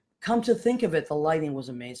director. Come to think of it, the lighting was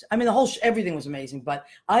amazing. The whole everything was amazing, but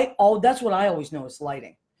that's what I always know is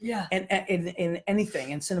lighting. Yeah. and in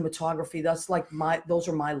anything, and cinematography. That's like those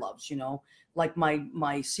are my loves, you know, like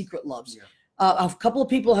my secret loves. Yeah. A couple of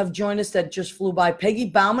people have joined us that just flew by. Peggy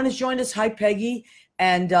Bauman has joined us. Hi, Peggy.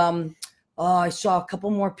 And I saw a couple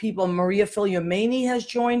more people. Maria Filiomani has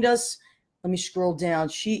joined us. Let me scroll down.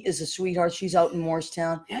 She is a sweetheart. She's out in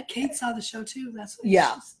Morristown. Yeah, Kate saw the show too. That's what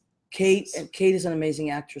Yeah. she's- Kate is an amazing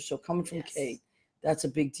actress. So coming from Yes. Kate, that's a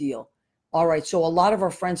big deal. All right. So a lot of our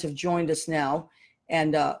friends have joined us now,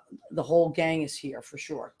 and the whole gang is here for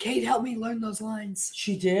sure. Kate helped me learn those lines.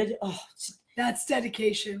 She did. Oh, That's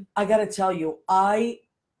dedication. I got to tell you,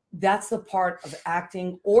 that's the part of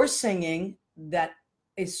acting or singing that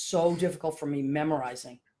is so difficult for me,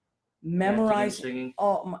 memorizing. Memorizing. Singing.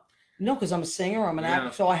 Oh, no, because I'm a singer, I'm an Yeah.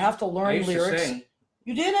 actor, so I have to I learn used lyrics. to sing.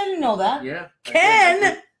 You did? I didn't know that. Yeah.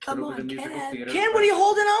 Ken! Come on, on, Ken. Ken, what are you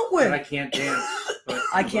holding out But I with? can't dance. But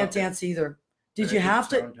I can't loved it. dance either. Did I you have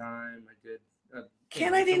to? Sondheim, I did.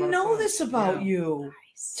 Ken, I it's a didn't lot of know fun. this about Yeah. you.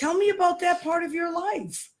 Tell me about that part of your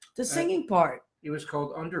life, the singing part. It was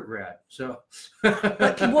called undergrad. So.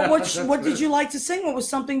 Like, what did you like to sing? What was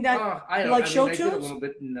something that? I don't like I show mean, I did a tunes? little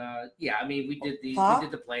bit. In, yeah, I mean, we did Pop?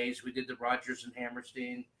 the plays. We did the Rodgers and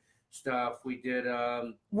Hammerstein stuff. We did.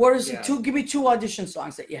 What is Yeah. Give me 2 audition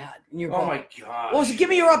songs that you had in your Oh book. my god. What was it? Give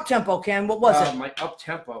me your up tempo, Ken. What was it? My up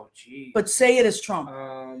tempo. Gee. But say it as Trump.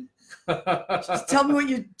 Tell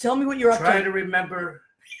me what you're up Try to. to remember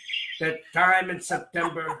that time in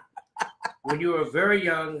September when you were very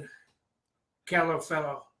young, callow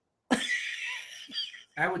fellow.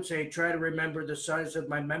 I would say try to remember the size of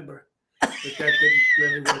my member, but that didn't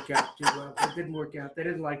really work out too well. It didn't work out. They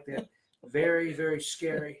didn't like that. Very, very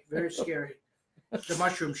scary. Very scary. The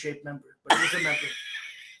mushroom-shaped member, but it was a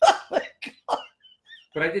member.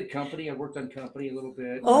 But I did Company. I worked on Company a little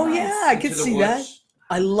bit. Oh yeah, I could Into the see that. Woods.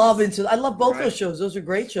 I love both Right. those shows. Those are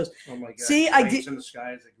great shows. Oh my god. See, I Giants did- in the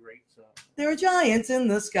Sky is a great song. There are giants in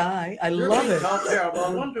the sky. I love it.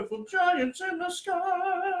 Wonderful giants in the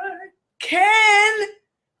sky. Ken,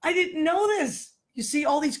 I didn't know this. You see,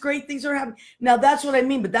 all these great things are happening. Now that's what I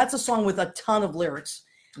mean, but that's a song with a ton of lyrics.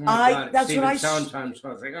 Oh my God. that's what I sometimes I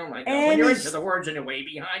was like, oh my god, And when you're it's- into the words and you're way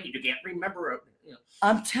behind you can't remember it. You know.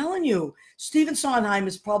 I'm telling you, Stephen Sondheim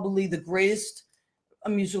is probably the greatest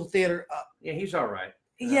musical theater. Yeah, he's all right.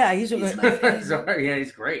 Yeah, he's He's a. my favorite. He's all right. Yeah,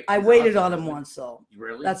 he's great. I He's waited awesome. on him once, though.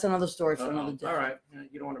 Really? That's another story for Oh, another day. all right.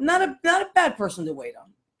 You don't want to. Not a bad person to wait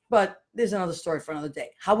on, but there's another story for another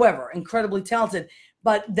day. However, incredibly talented.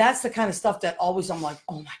 But that's the kind of stuff that always I'm like,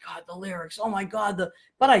 oh my god, the lyrics. Oh my god,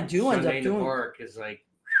 but I do end Sunday up in the doing. Park is like,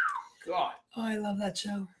 God. Oh, I love that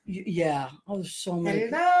show. Yeah. Oh, there's so many.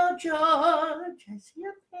 Hello, George. I see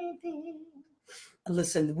you painting.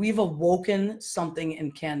 Listen, we've awoken something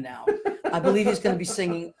in Ken now. I believe he's going to be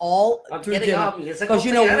singing all I'm through getting dinner. up musical 'Cause,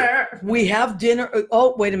 you know, theater. We have dinner.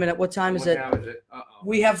 Oh, wait a minute. What time is What it? time is it? Uh-oh.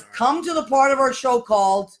 We have come to the part of our show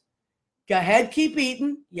called Go Ahead, Keep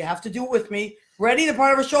Eating. You have to do it with me. Ready? The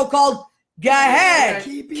part of our show called Go Ahead,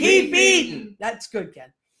 Keep Keep eating. Eating. That's good,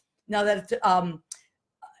 Ken. Now that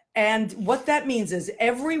and what that means is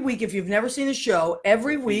every week, if you've never seen the show,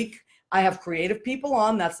 every week I have creative people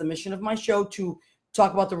on. That's the mission of my show, to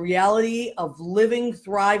talk about the reality of living,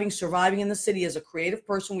 thriving, surviving in the city as a creative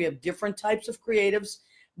person. We have different types of creatives,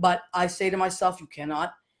 but I say to myself, you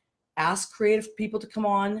cannot ask creative people to come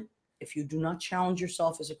on if you do not challenge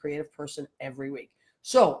yourself as a creative person every week.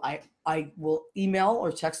 So I will email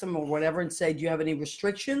or text them or whatever and say, do you have any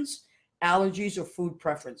restrictions, allergies, or food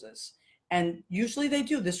preferences? And usually they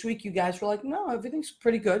do. This week, you guys were like, no, everything's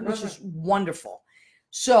pretty good, which is wonderful.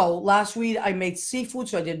 So last week I made seafood,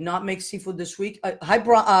 so I did not make seafood this week. Hi,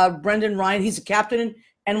 Brendan Ryan. He's a captain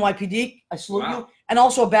in NYPD. I salute you. And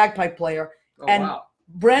also a bagpipe player. Oh, and wow.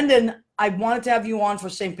 Brendan, I wanted to have you on for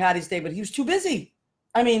St. Patty's Day, but he was too busy.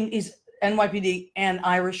 I mean, he's NYPD and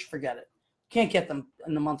Irish. Forget it. Can't get them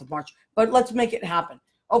in the month of March. But let's make it happen.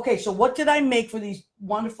 Okay, so what did I make for these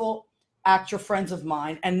wonderful actor friends of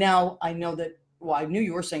mine? And now I know that, well, I knew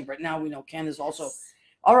you were saying, but now we know Ken is also.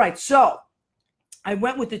 All right, so I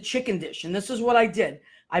went with the chicken dish, and this is what I did.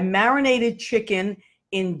 I marinated chicken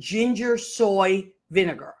in ginger soy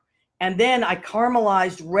vinegar, and then I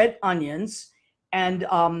caramelized red onions and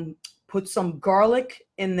put some garlic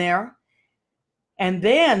in there. And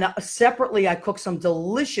then separately, I cooked some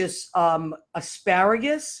delicious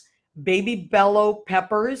asparagus, baby bello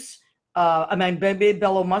peppers, baby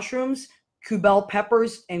bello mushrooms, cubeb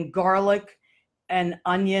peppers, and garlic and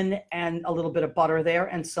onion and a little bit of butter there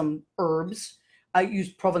and some herbs. I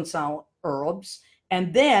used Provençal herbs.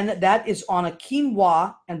 And then that is on a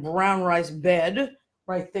quinoa and brown rice bed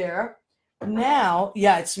right there. Now,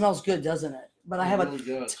 yeah, it smells good, doesn't it? But I have Really a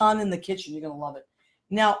good. ton in the kitchen. You're going to love it.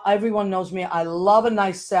 Now, everyone knows me. I love a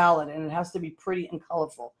nice salad, and it has to be pretty and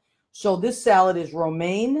colorful. So this salad is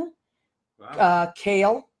romaine, Wow.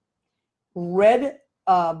 kale, red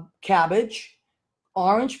cabbage,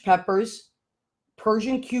 orange peppers,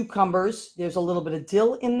 Persian cucumbers. There's a little bit of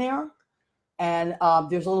dill in there, and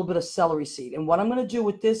there's a little bit of celery seed. And what I'm going to do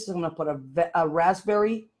with this is I'm going to put a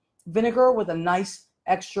raspberry vinegar with a nice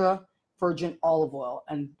extra virgin olive oil,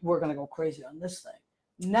 and we're going to go crazy on this thing.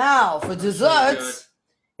 Now, for desserts,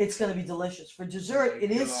 it's going to be delicious. For dessert, it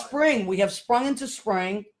is spring. We have sprung into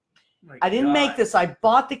spring. I didn't make this. I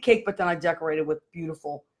bought the cake, but then I decorated with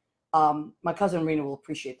beautiful. My cousin Rena will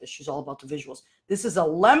appreciate this. She's all about the visuals. This is a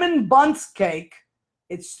lemon bundt cake.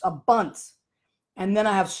 It's a bundt. And then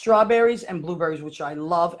I have strawberries and blueberries, which I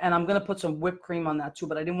love. And I'm going to put some whipped cream on that too,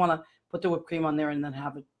 but I didn't want to put the whipped cream on there and then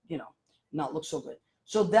have it, not look so good.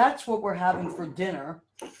 So that's what we're having for dinner.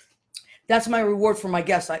 That's my reward for my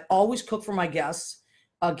guests. I always cook for my guests.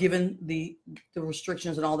 Given the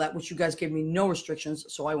restrictions and all that, which you guys gave me no restrictions,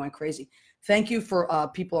 so I went crazy. Thank you for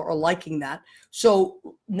people are liking that. So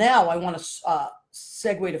now I want to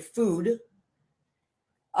segue to food.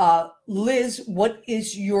 Liz, what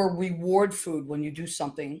is your reward food when you do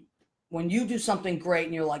something? When you do something great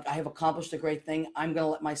and you're like, I have accomplished a great thing, I'm going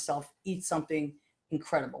to let myself eat something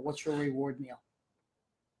incredible. What's your reward meal?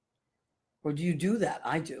 Or do you do that?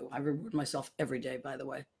 I do. I reward myself every day, by the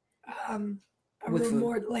way. A With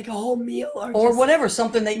reward, like a whole meal, or just, whatever,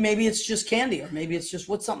 something that maybe it's just candy, or maybe it's just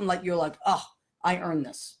what's something like you're like, oh, I earned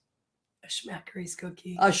this. a Schmackery's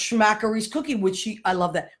cookie. A Schmackery's cookie, which I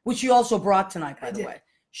love that, which she also brought tonight, by the way.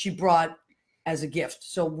 She brought as a gift.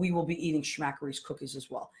 So we will be eating Schmackery's cookies as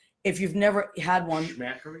well. If you've never had one.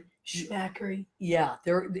 Schmackery? Schmackery. Yeah,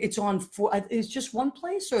 it's on, it's just one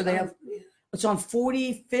place, or they have, it's on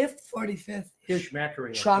 45th? 45th.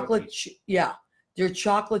 Schmackery. Chocolate, yeah. They're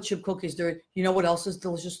chocolate chip cookies. They're, you know what else is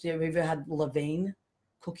delicious? Have you ever had Levain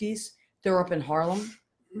cookies? They're up in Harlem.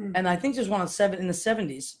 And I think there's one in the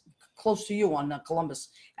 70s, close to you on Columbus.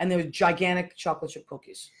 And they're gigantic chocolate chip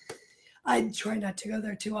cookies. I try not to go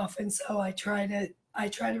there too often, so I try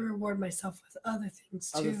to reward myself with other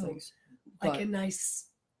things too. Other things. Like a nice,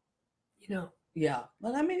 Yeah.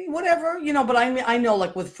 But I mean, whatever, but I know,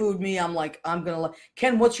 like with food, I'm like, I'm going to,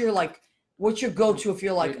 Ken, what's your go-to if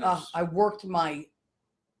you're like, I worked my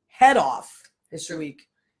head off this week.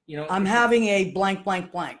 I'm having a blank,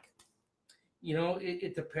 blank, blank.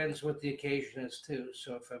 It depends what the occasion is too.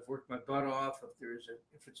 So if I've worked my butt off,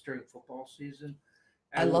 if it's during football season.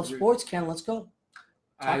 I love sports, Ken. Let's go.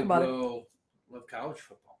 Talk about it. Love college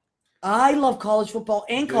football. I love college football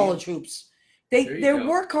and college hoops. They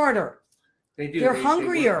work harder. They do. They're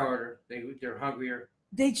hungrier. They work harder. They're hungrier.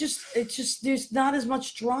 It's just there's not as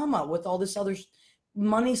much drama with all this other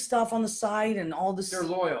money stuff on the side and all this. They're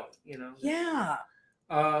loyal, Yeah.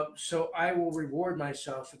 So I will reward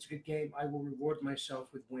myself. It's a good game. I will reward myself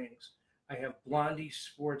with wings. I have Blondie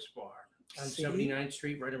Sports Bar on 79th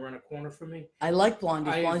Street, right around the corner from me. I like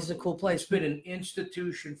Blondie. Blondie's a cool place. It's been an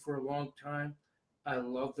institution for a long time. I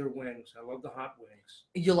love their wings. I love the hot wings.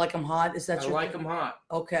 You like them hot? Is that I like them hot.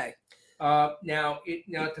 Okay. Now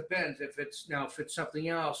it depends. If it's something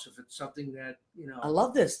else, if it's something that I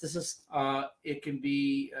love this. This is. It can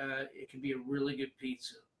be a really good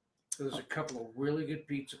pizza. So there's a couple of really good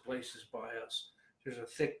pizza places by us. There's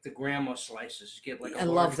the grandma slices. You get like a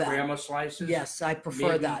large grandma slices. Yes, I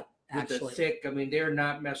prefer that. With the thick. I mean, they're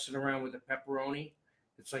not messing around with the pepperoni.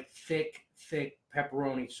 It's like thick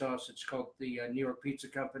pepperoni sauce. It's called the New York Pizza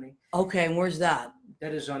Company. Okay, and where's that?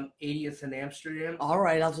 That is on 80th in Amsterdam. All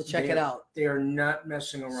right, I'll have to check it out. They are not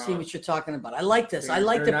messing around. See what you're talking about. I like this.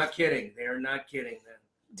 They're not kidding. They are not kidding.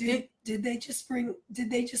 Then. Did they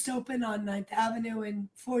just open on 9th Avenue and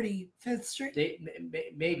 45th Street?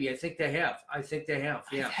 Maybe. I think they have.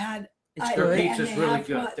 Yeah. Their pizza's really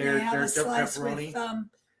good. They have a slice with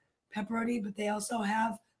pepperoni, but they also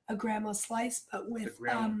have a grandma slice, but with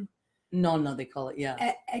no, they call it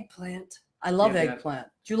eggplant. I love eggplant.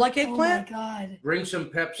 Do you like eggplant? Oh my God! Bring some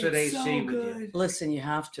Pepsid AC so with you. Listen, you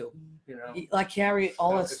have to. I carry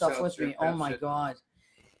all that stuff with me. Oh my Pepsid.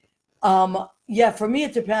 God. Yeah, for me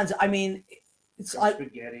it depends. I mean, it's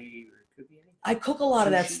spaghetti. I cook a lot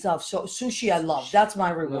of that stuff. So sushi, I love. That's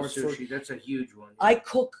my reward sushi. food. That's a huge one. I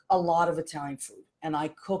cook a lot of Italian food, and I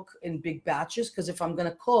cook in big batches because if I'm going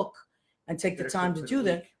to cook and take the time to do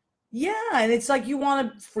that, and it's like you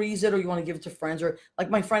want to freeze it or you want to give it to friends, or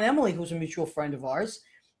like my friend Emily, who's a mutual friend of ours.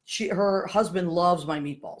 Her husband loves my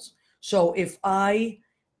meatballs. So if I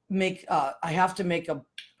make, I have to make a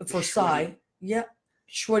for Sai. Yeah,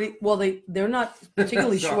 sweaty. Well, they're not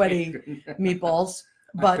particularly sweaty meatballs.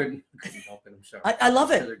 But couldn't help him. I'm sorry. I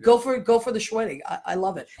love I'm sure they're it. good. Go for the sweaty. I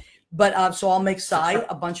love it. But so I'll make Cy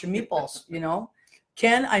a bunch of meatballs. You know,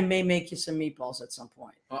 Ken, I may make you some meatballs at some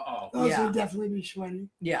point. Uh-oh. Those Yeah. would definitely be sweaty.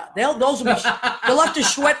 Yeah, those will be. You'll have to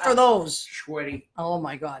sweat for those. Sweaty. Oh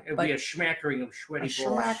my God! It'll But be a smackering of a sweaty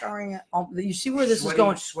balls. schmackering it. Oh, you see where this is Sweaty-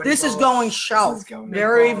 going? sweaty This is balls. going This south is going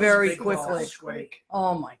very, balls, very big balls. quickly. Sweaty.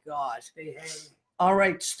 Oh my God! They hang. All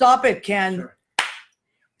right, stop it, Ken. Sure.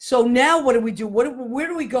 So now what do we do? Where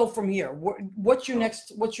do we go from here? What's your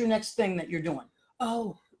next thing that you're doing?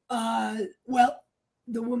 Oh, well,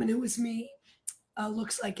 the woman who was me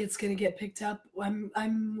looks like it's gonna get picked up.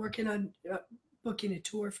 I'm working on booking a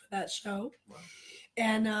tour for that show, Wow.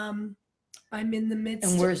 and I'm in the midst.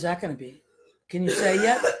 And where's that going to be? Can you say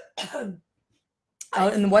yet?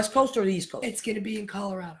 Out in the West Coast or the East Coast? It's gonna be in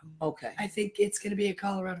Colorado. Okay. I think it's gonna be at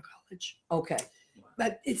Colorado College, Okay.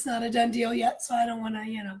 but it's not a done deal yet, so I don't want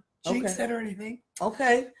to jinx Okay. it or anything.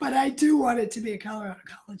 Okay. But I do want it to be a Colorado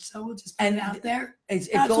College, so we'll just put And it out there. Is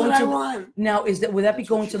it That's going what I to want. now? Would that be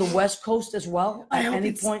going to the West Coast as well I at hope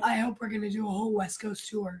any point? I hope we're gonna do a whole West Coast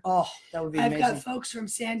tour. Oh, that would be I've amazing. got folks from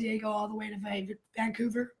San Diego all the way to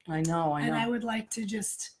Vancouver, I know. and I would like to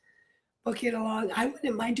just book it along. I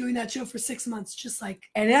wouldn't mind doing that show for 6 months, just like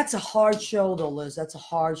And that's a hard show, though, Liz. That's a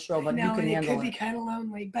hard show, but you now, can and it handle could be it. kind of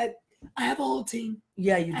lonely. But I have a whole team.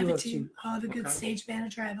 Yeah, you I do have a have team. to. I have a good Okay. stage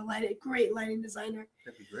manager. I have a great lighting designer.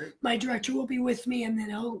 That'd be great. My director will be with me, and then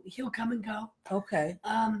he'll come and go. Okay.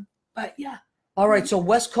 But yeah, All right. So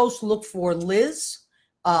West Coast, look for Liz,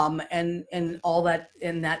 and all that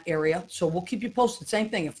in that area. So we'll keep you posted. Same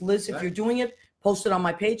thing. If Liz, if Right. you're doing it, post it on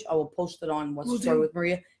my page. I will post it on What's Will the Story do. with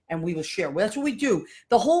Maria, and we will share. Well, that's what we do.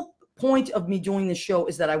 The whole point of me doing the show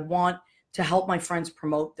is that I want to help my friends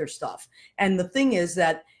promote their stuff. And the thing is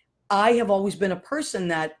that I have always been a person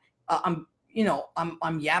that I'm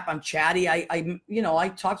chatty.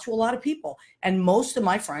 I talk to a lot of people, and most of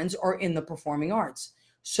my friends are in the performing arts.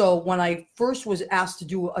 So when I first was asked to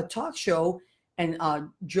do a talk show, and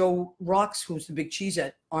Joe Rocks, who's the big cheese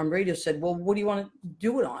at Arm Radio, said, "Well, what do you want to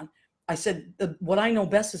do it on?" I said, "What I know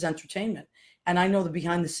best is entertainment, and I know the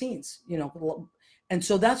behind the scenes, And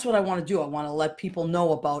so that's what I want to do. I want to let people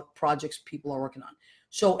know about projects people are working on.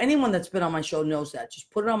 So anyone that's been on my show knows that. Just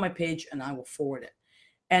put it on my page, and I will forward it.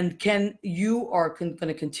 And Ken, you are going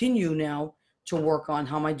to continue now to work on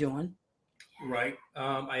How Am I Doing? Right.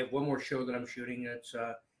 I have one more show that I'm shooting. It's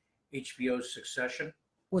HBO's Succession.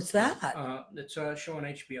 What's that? It's a show on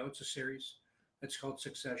HBO. It's a series. It's called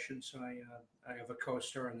Succession. So I have a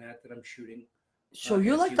co-star on that I'm shooting. So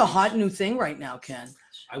you're like the hot new thing right now, Ken.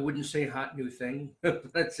 I wouldn't say hot new thing.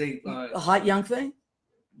 Let's say A hot young thing?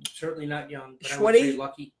 certainly not young, but I Sweaty? would say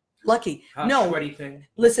lucky. Lucky. Hot No, sweaty thing.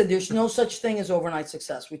 listen, there's no such thing as overnight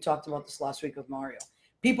success. We talked about this last week with Mario.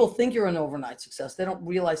 People think you're an overnight success. They don't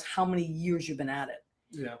realize how many years you've been at it.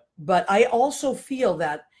 Yeah. But I also feel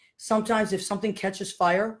that sometimes if something catches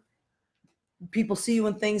fire, people see you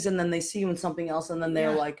in things, and then they see you in something else, and then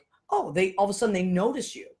they're Yeah. like, oh, they all of a sudden they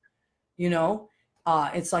notice you.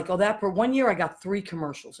 It's like, oh, for 1 year I got 3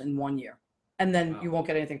 commercials in 1 year, and then Wow. you won't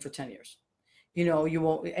get anything for 10 years. You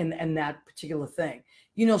won't, and that particular thing.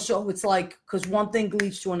 So it's like, because one thing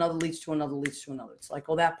leads to another, leads to another, leads to another. It's like,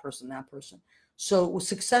 oh, that person. So with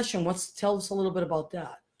Succession, tell us a little bit about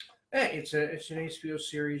that. Hey, it's an HBO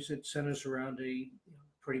series that centers around a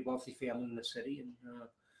pretty wealthy family in the city, and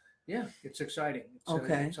yeah, it's exciting.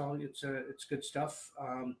 Okay. It's good stuff.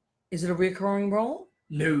 Is it a recurring role?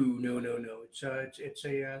 No.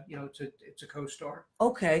 It's a co-star.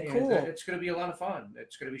 Okay, And, cool. it's going to be a lot of fun.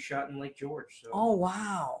 It's going to be shot in Lake George. So. Oh,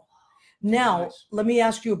 wow. Now, Nice. let me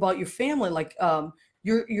ask you about your family. Like,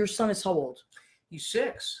 your son is how old? He's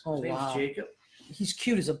 6. Oh, His name's wow. Jacob. He's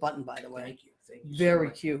cute as a button, by the way. Thank you. So Very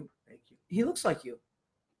much. cute. Thank you. He looks like you.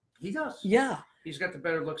 He does. Yeah. He's got the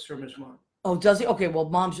better looks from his mom. Oh, does he? Okay, well,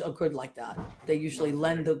 moms are good like that. They usually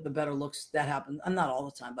lend the better looks. That happens. Not all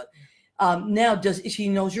the time, but now she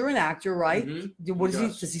knows you're an actor, right? Mhm. What He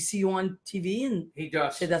does he see you on TV and He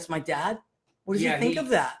does. say that's my dad? What does Yeah, he think he- of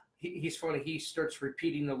that? He's funny. He starts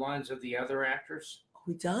repeating the lines of the other actors. Oh,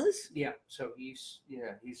 he does? Yeah, so he's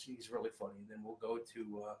really funny. And then we'll go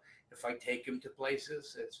to if I take him to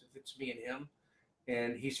places, if it's me and him,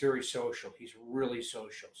 and he's very social. He's really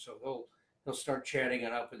social, so he'll start chatting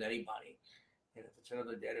it up with anybody. And if it's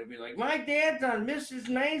another dad, he'll be like, "My dad's on Mrs.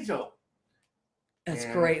 Maisel." That's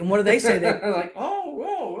And- great. And what do they say? They, like,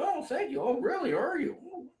 oh, thank you. Oh, really? Are you?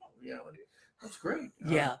 Oh, that's great.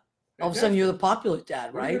 yeah. All of a sudden, you're the popular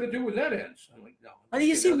dad, What are you right? gonna do when that ends? I'm like, no. I mean,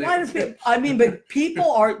 you see, know, why do people? I mean, but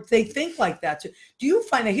people they think like that too. Do you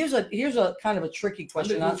find that here's a kind of a tricky I'm the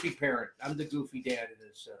question. goofy parent. I'm the goofy dad in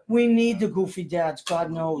this. We need the goofy dads.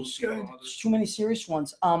 God knows. goofy There's fathers. too many serious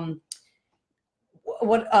ones.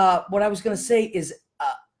 What I was going to say is,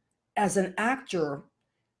 as an actor,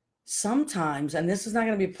 sometimes, and this is not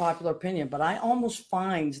going to be a popular opinion, but I almost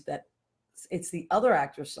find that it's the other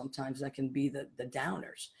actors sometimes that can be the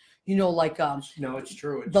downers. You know, like No, it's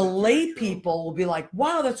true. the It's lay very true. people will be like,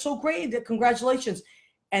 "Wow, that's so great! Congratulations!"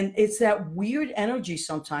 And it's that weird energy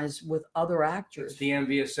sometimes with other It's actors. the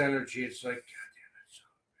envious energy. It's like,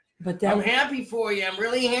 But I'm then, happy for you. I'm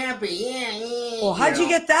really happy. Yeah. well, how'd you know.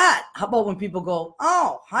 get that? How about when people go,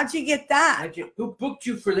 "Oh, how'd you get that?" who booked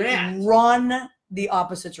you for that? Run the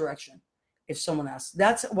opposite direction. If someone asks,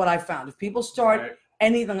 that's what I found. If people start Right.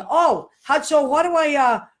 anything, oh, how do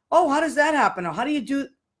I? Oh, how does that happen? Or how do you do?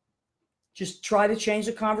 Just try to change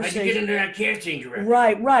the How'd you get conversation. into that canteen direction?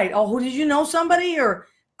 Right. Oh, who did you know somebody? Or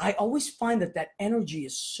I always find that energy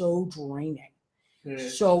is so draining. Yeah.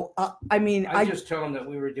 So I mean, I just tell them that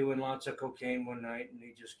we were doing lots of cocaine one night, and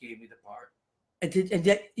they just gave me the part.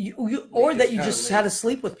 or that just you gotta just leave. had to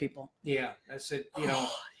sleep with people. Yeah, I said,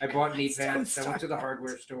 I bought knee pads. I went to the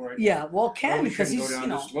hardware store. Yeah, well, Ken, Probably because shouldn't he's go down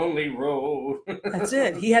this lonely road. that's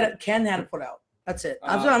it. Ken had to put out. That's it.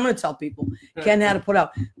 That's what Uh, I'm going to tell people. Ken had to put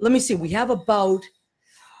out. Let me see. We have about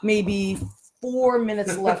maybe 4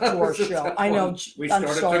 minutes left to our show. I know. We I'm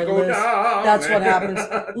started sorry, to go Liz. down. That's what happens.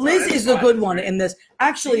 Liz is the good one in this.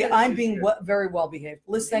 Actually, Yes, I'm she being is. very well behaved.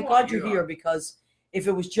 Liz, thank You are, God you're you here are. because if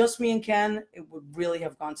it was just me and Ken, it would really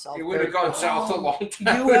have gone south. It would have very gone quickly. south a long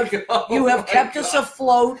time You have- ago. You Oh have my kept us God.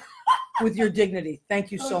 afloat with your dignity.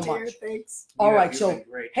 Thank you Oh, so dear, much. Thanks. All Yeah, right, you've so been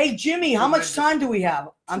great. hey Jimmy, how much Tremendous. time do we have?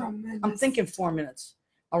 I'm Tremendous. thinking 4 minutes.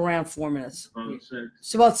 Around 4 minutes. About 6,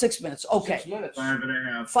 It's about 6 minutes. Okay. 6 minutes.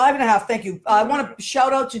 5.5. 5.5. Thank you. I want to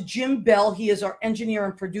shout out to Jim Bell. He is our engineer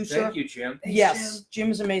and producer. Thank you, Jim. Thanks, Yes, Jim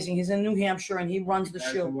is amazing. He's in New Hampshire and he runs the Guys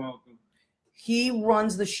are show. welcome. He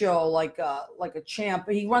runs the show like a champ.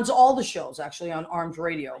 He runs all the shows actually on Armed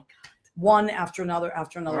Radio, one after another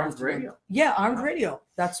after another. Armed after another. Radio? Yeah, Armed Wow. Radio.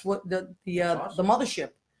 That's what the awesome.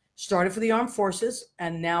 mothership started for the armed forces,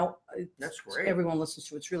 and now That's great. everyone listens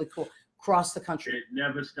to it. It's really cool. Across the country. It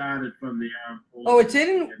never started from the armed forces. Oh, it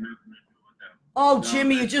didn't? It had nothing to do with them. Oh, No,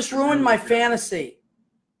 Jimmy, you that's just the ruined my military. fantasy.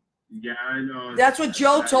 Yeah, I know. That's what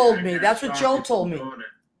Joe told I me. got That's what Joe talking told to me. Gordon.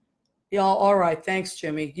 Yeah, all right. Thanks,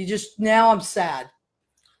 Jimmy. Now I'm sad.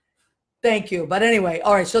 Thank you. But anyway,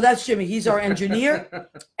 all right. So that's Jimmy. He's our engineer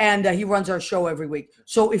and he runs our show every week.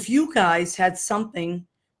 So if you guys had something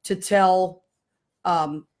to tell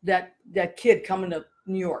that kid coming to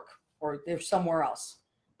New York or they're somewhere else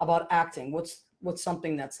about acting, what's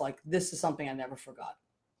something that's like, this is something I never forgot.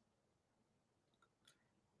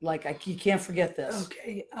 Like you can't forget this.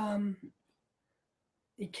 Okay.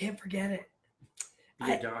 You can't forget it.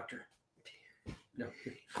 Be a doctor. No.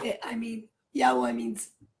 I mean, yeah. Well, I mean,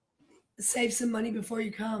 save some money before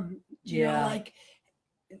you come. You know, Yeah. like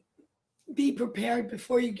be prepared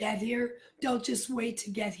before you get here. Don't just wait to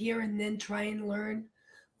get here and then try and learn.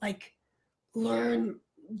 Like learn,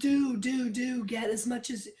 do, get as much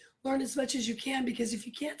as learn as much as you can, because if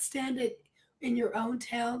you can't stand it in your own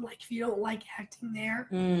town, like if you don't like acting there,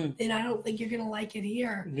 Mm. then I don't think you're gonna like it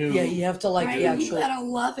here. No. Yeah, you have to like right? the You actual. gotta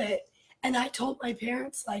love it. And I told my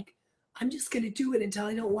parents, like, I'm just gonna do it until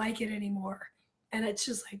I don't like it anymore. And it's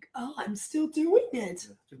just like, oh, I'm still doing it.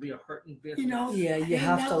 To be a heart and business. You know? Yeah, you I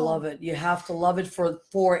have to know. love it. You have to love it for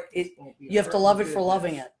it. Won't be a You have to heart love and it for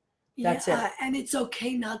loving it. That's it. And it's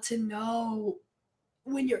okay not to know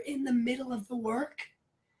when you're in the middle of the work.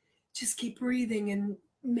 Just keep breathing and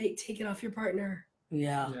take it off your partner.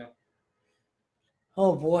 Yeah. Yeah.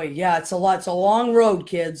 Oh boy. Yeah. It's a lot. It's a long road,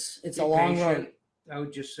 kids. It's Be a long road. patient. I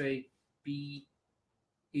would just say be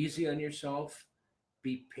easy on yourself.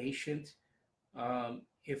 Be patient.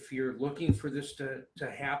 If you're looking for this to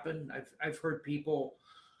happen, I've heard people.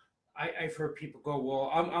 I've heard people go, well,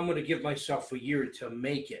 I'm going to give myself a year to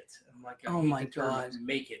make it. I'm like, I Oh hate my the term God.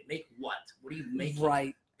 make it. Make what? What are you making?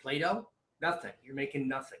 Right. Play-Doh? Nothing. You're making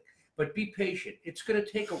nothing. But be patient. It's going to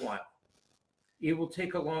take a while. It will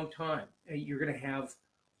take a long time. And you're going to have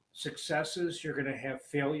successes. You're going to have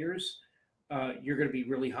failures. You're going to be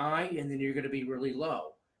really high, and then you're going to be really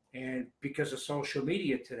low. And because of social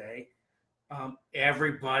media today,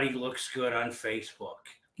 everybody looks good on Facebook.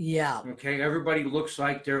 Yeah. Okay, everybody looks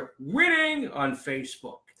like they're winning on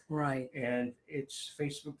Facebook, Right. and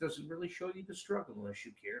Facebook doesn't really show you the struggle unless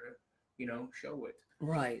you care to, show it.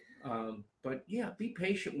 Right. But yeah, be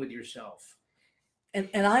patient with yourself.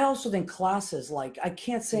 And I also think classes, like I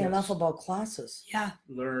can't say Yes. enough about classes. Yeah.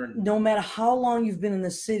 Learn. No matter how long you've been in the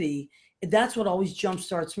city, that's what always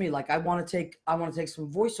jumpstarts me. Like I want to take some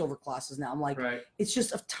voiceover classes now. I'm like, Right. it's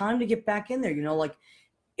just a time to get back in there. You know, like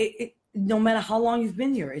it no matter how long you've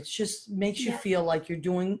been here, it just makes you Yeah. feel like you're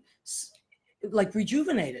doing like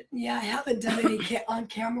rejuvenated. Yeah, I haven't done any on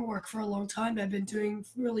camera work for a long time. I've been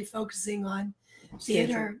really focusing on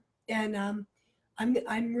theater, and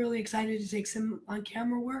I'm really excited to take some on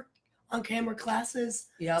camera classes,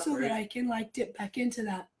 Yeah, so that I can like dip back into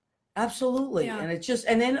that. absolutely. Yeah.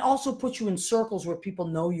 And then it also puts you in circles where people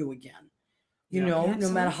know you again. You Yeah. know, no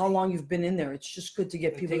matter how Absolutely. long you've been in there, it's just good to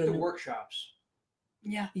get And people take to the know. workshops.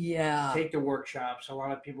 Yeah, Yeah. Take the workshops. A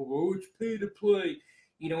lot of people go, "Oh, it's pay to play."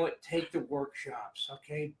 You know what? Take the workshops.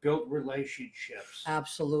 Okay, build relationships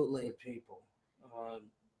Absolutely. with people.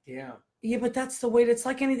 Yeah. Yeah, but that's the way. It's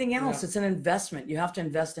like anything else. Yeah. It's an investment. You have to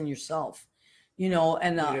invest in yourself. You know,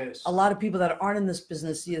 and It is. a lot of people that aren't in this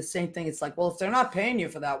business see the same thing. It's like, well, if they're not paying you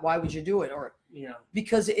for that, why would you do it? Or Yeah.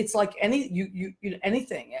 because it's like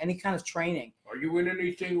anything, any kind of training. Are you in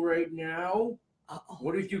anything right now?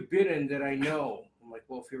 What have you been in that I know? I'm like,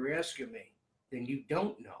 well, if you're asking me, then you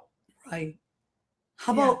don't know. Right.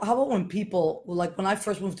 How Yeah. about when people, like when I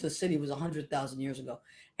first moved to the city, it was 100,000 years ago,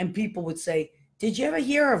 and people would say, "Did you ever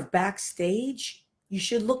hear of Backstage? You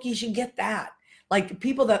should get that." Like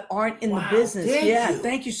people that aren't in the Wow, business. thank Yeah, you.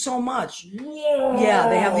 thank you so much. Whoa. Yeah,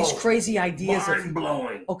 they have these crazy ideas. Mind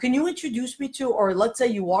blowing. Oh, can you introduce me to, or let's say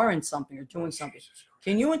you are in something or doing something.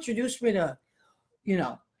 Can you introduce me to, you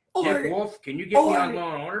know, Jack or Wolf, can you get me or- on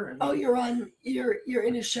Law and Order? oh, you're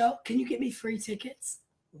in a show. Can you get me free tickets?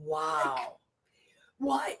 wow.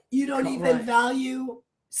 Why you don't Right. even value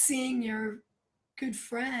seeing your good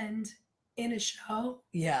friend in a show?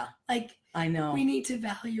 Yeah, Like I know. we need to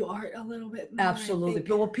value art a little bit more. I Absolutely. think.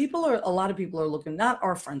 But well, a lot of people are looking, not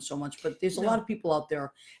our friends so much, but there's a No. lot of people out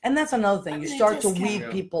there. And that's another thing. I You mean, start to discount. weed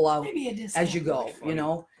Yeah. people out Maybe a discount. as you go, Funny. you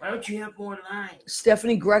know. Why don't you have more lines?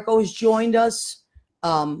 Stephanie Greco has joined us.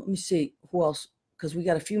 Let me see who else, because we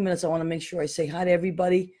got a few minutes. I want to make sure I say hi to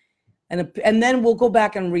everybody. And then we'll go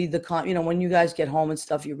back and read when you guys get home and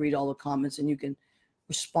stuff, you read all the comments and you can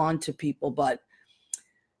respond to people. But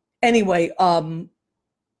anyway,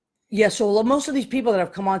 yeah, so most of these people that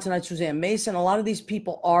have come on tonight, Suzanne Mason, a lot of these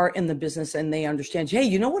people are in the business and they understand. Hey,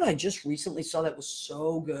 you know what I just recently saw that was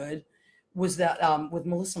so good was that with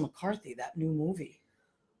Melissa McCarthy, that new movie.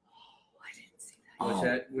 I didn't see Was Oh,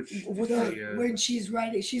 that which? what that. When she's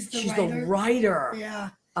writing, she's the she's writer. the writer. Yeah.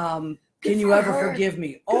 Can Good you for ever her. forgive me?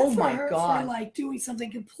 Good Oh for my her God. For like doing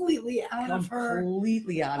something completely out of her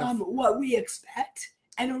Completely out of what we expect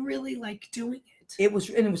and really like doing it. it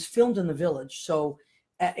was filmed in the Village. So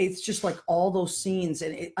it's just like all those scenes.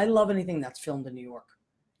 And I love anything that's filmed in New York.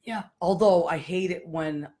 Yeah. Although I hate it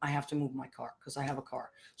when I have to move my car because I have a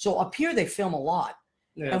car. So up here they film a lot.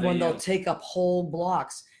 Yeah, And when they'll take up whole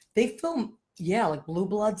blocks, they film, like Blue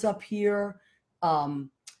Bloods up here.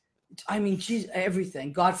 I mean, geez,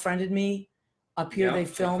 everything. God Friended Me. Up here they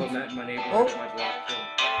filmed. that in my neighborhood, my block,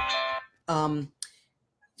 too.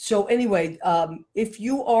 So anyway, if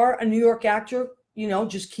you are a New York actor,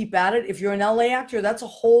 just keep at it. If you're an LA actor, that's a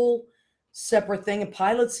whole separate thing. In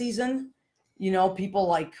pilot season, people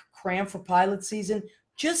like cram for pilot season.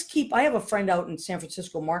 I have a friend out in San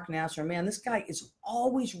Francisco, Mark Nasser. Man, this guy is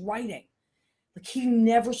always writing. Like he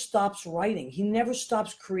never stops writing. He never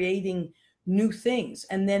stops creating new things.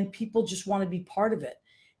 And then people just want to be part of it.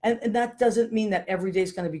 And that doesn't mean that every day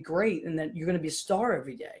is going to be great and that you're going to be a star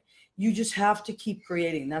every day. You just have to keep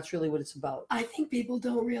creating. That's really what it's about. I think people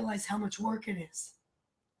don't realize how much work it is.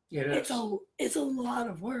 Yeah, it is. It's a lot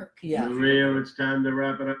of work. Yeah. Maria, it's time to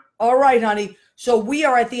wrap it up. All right, honey. So we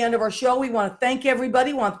are at the end of our show. We want to thank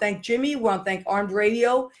everybody. We want to thank Jimmy. We want to thank Armed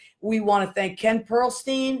Radio. We want to thank Ken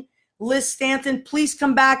Perlstein, Liz Stanton. Please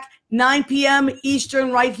come back 9 p.m.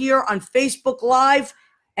 Eastern right here on Facebook Live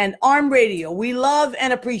and Armed Radio. We love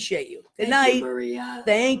and appreciate you. Good Thank you, night. Maria.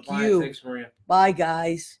 Thank Bye. you. Thanks, Maria. Bye,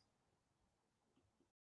 guys.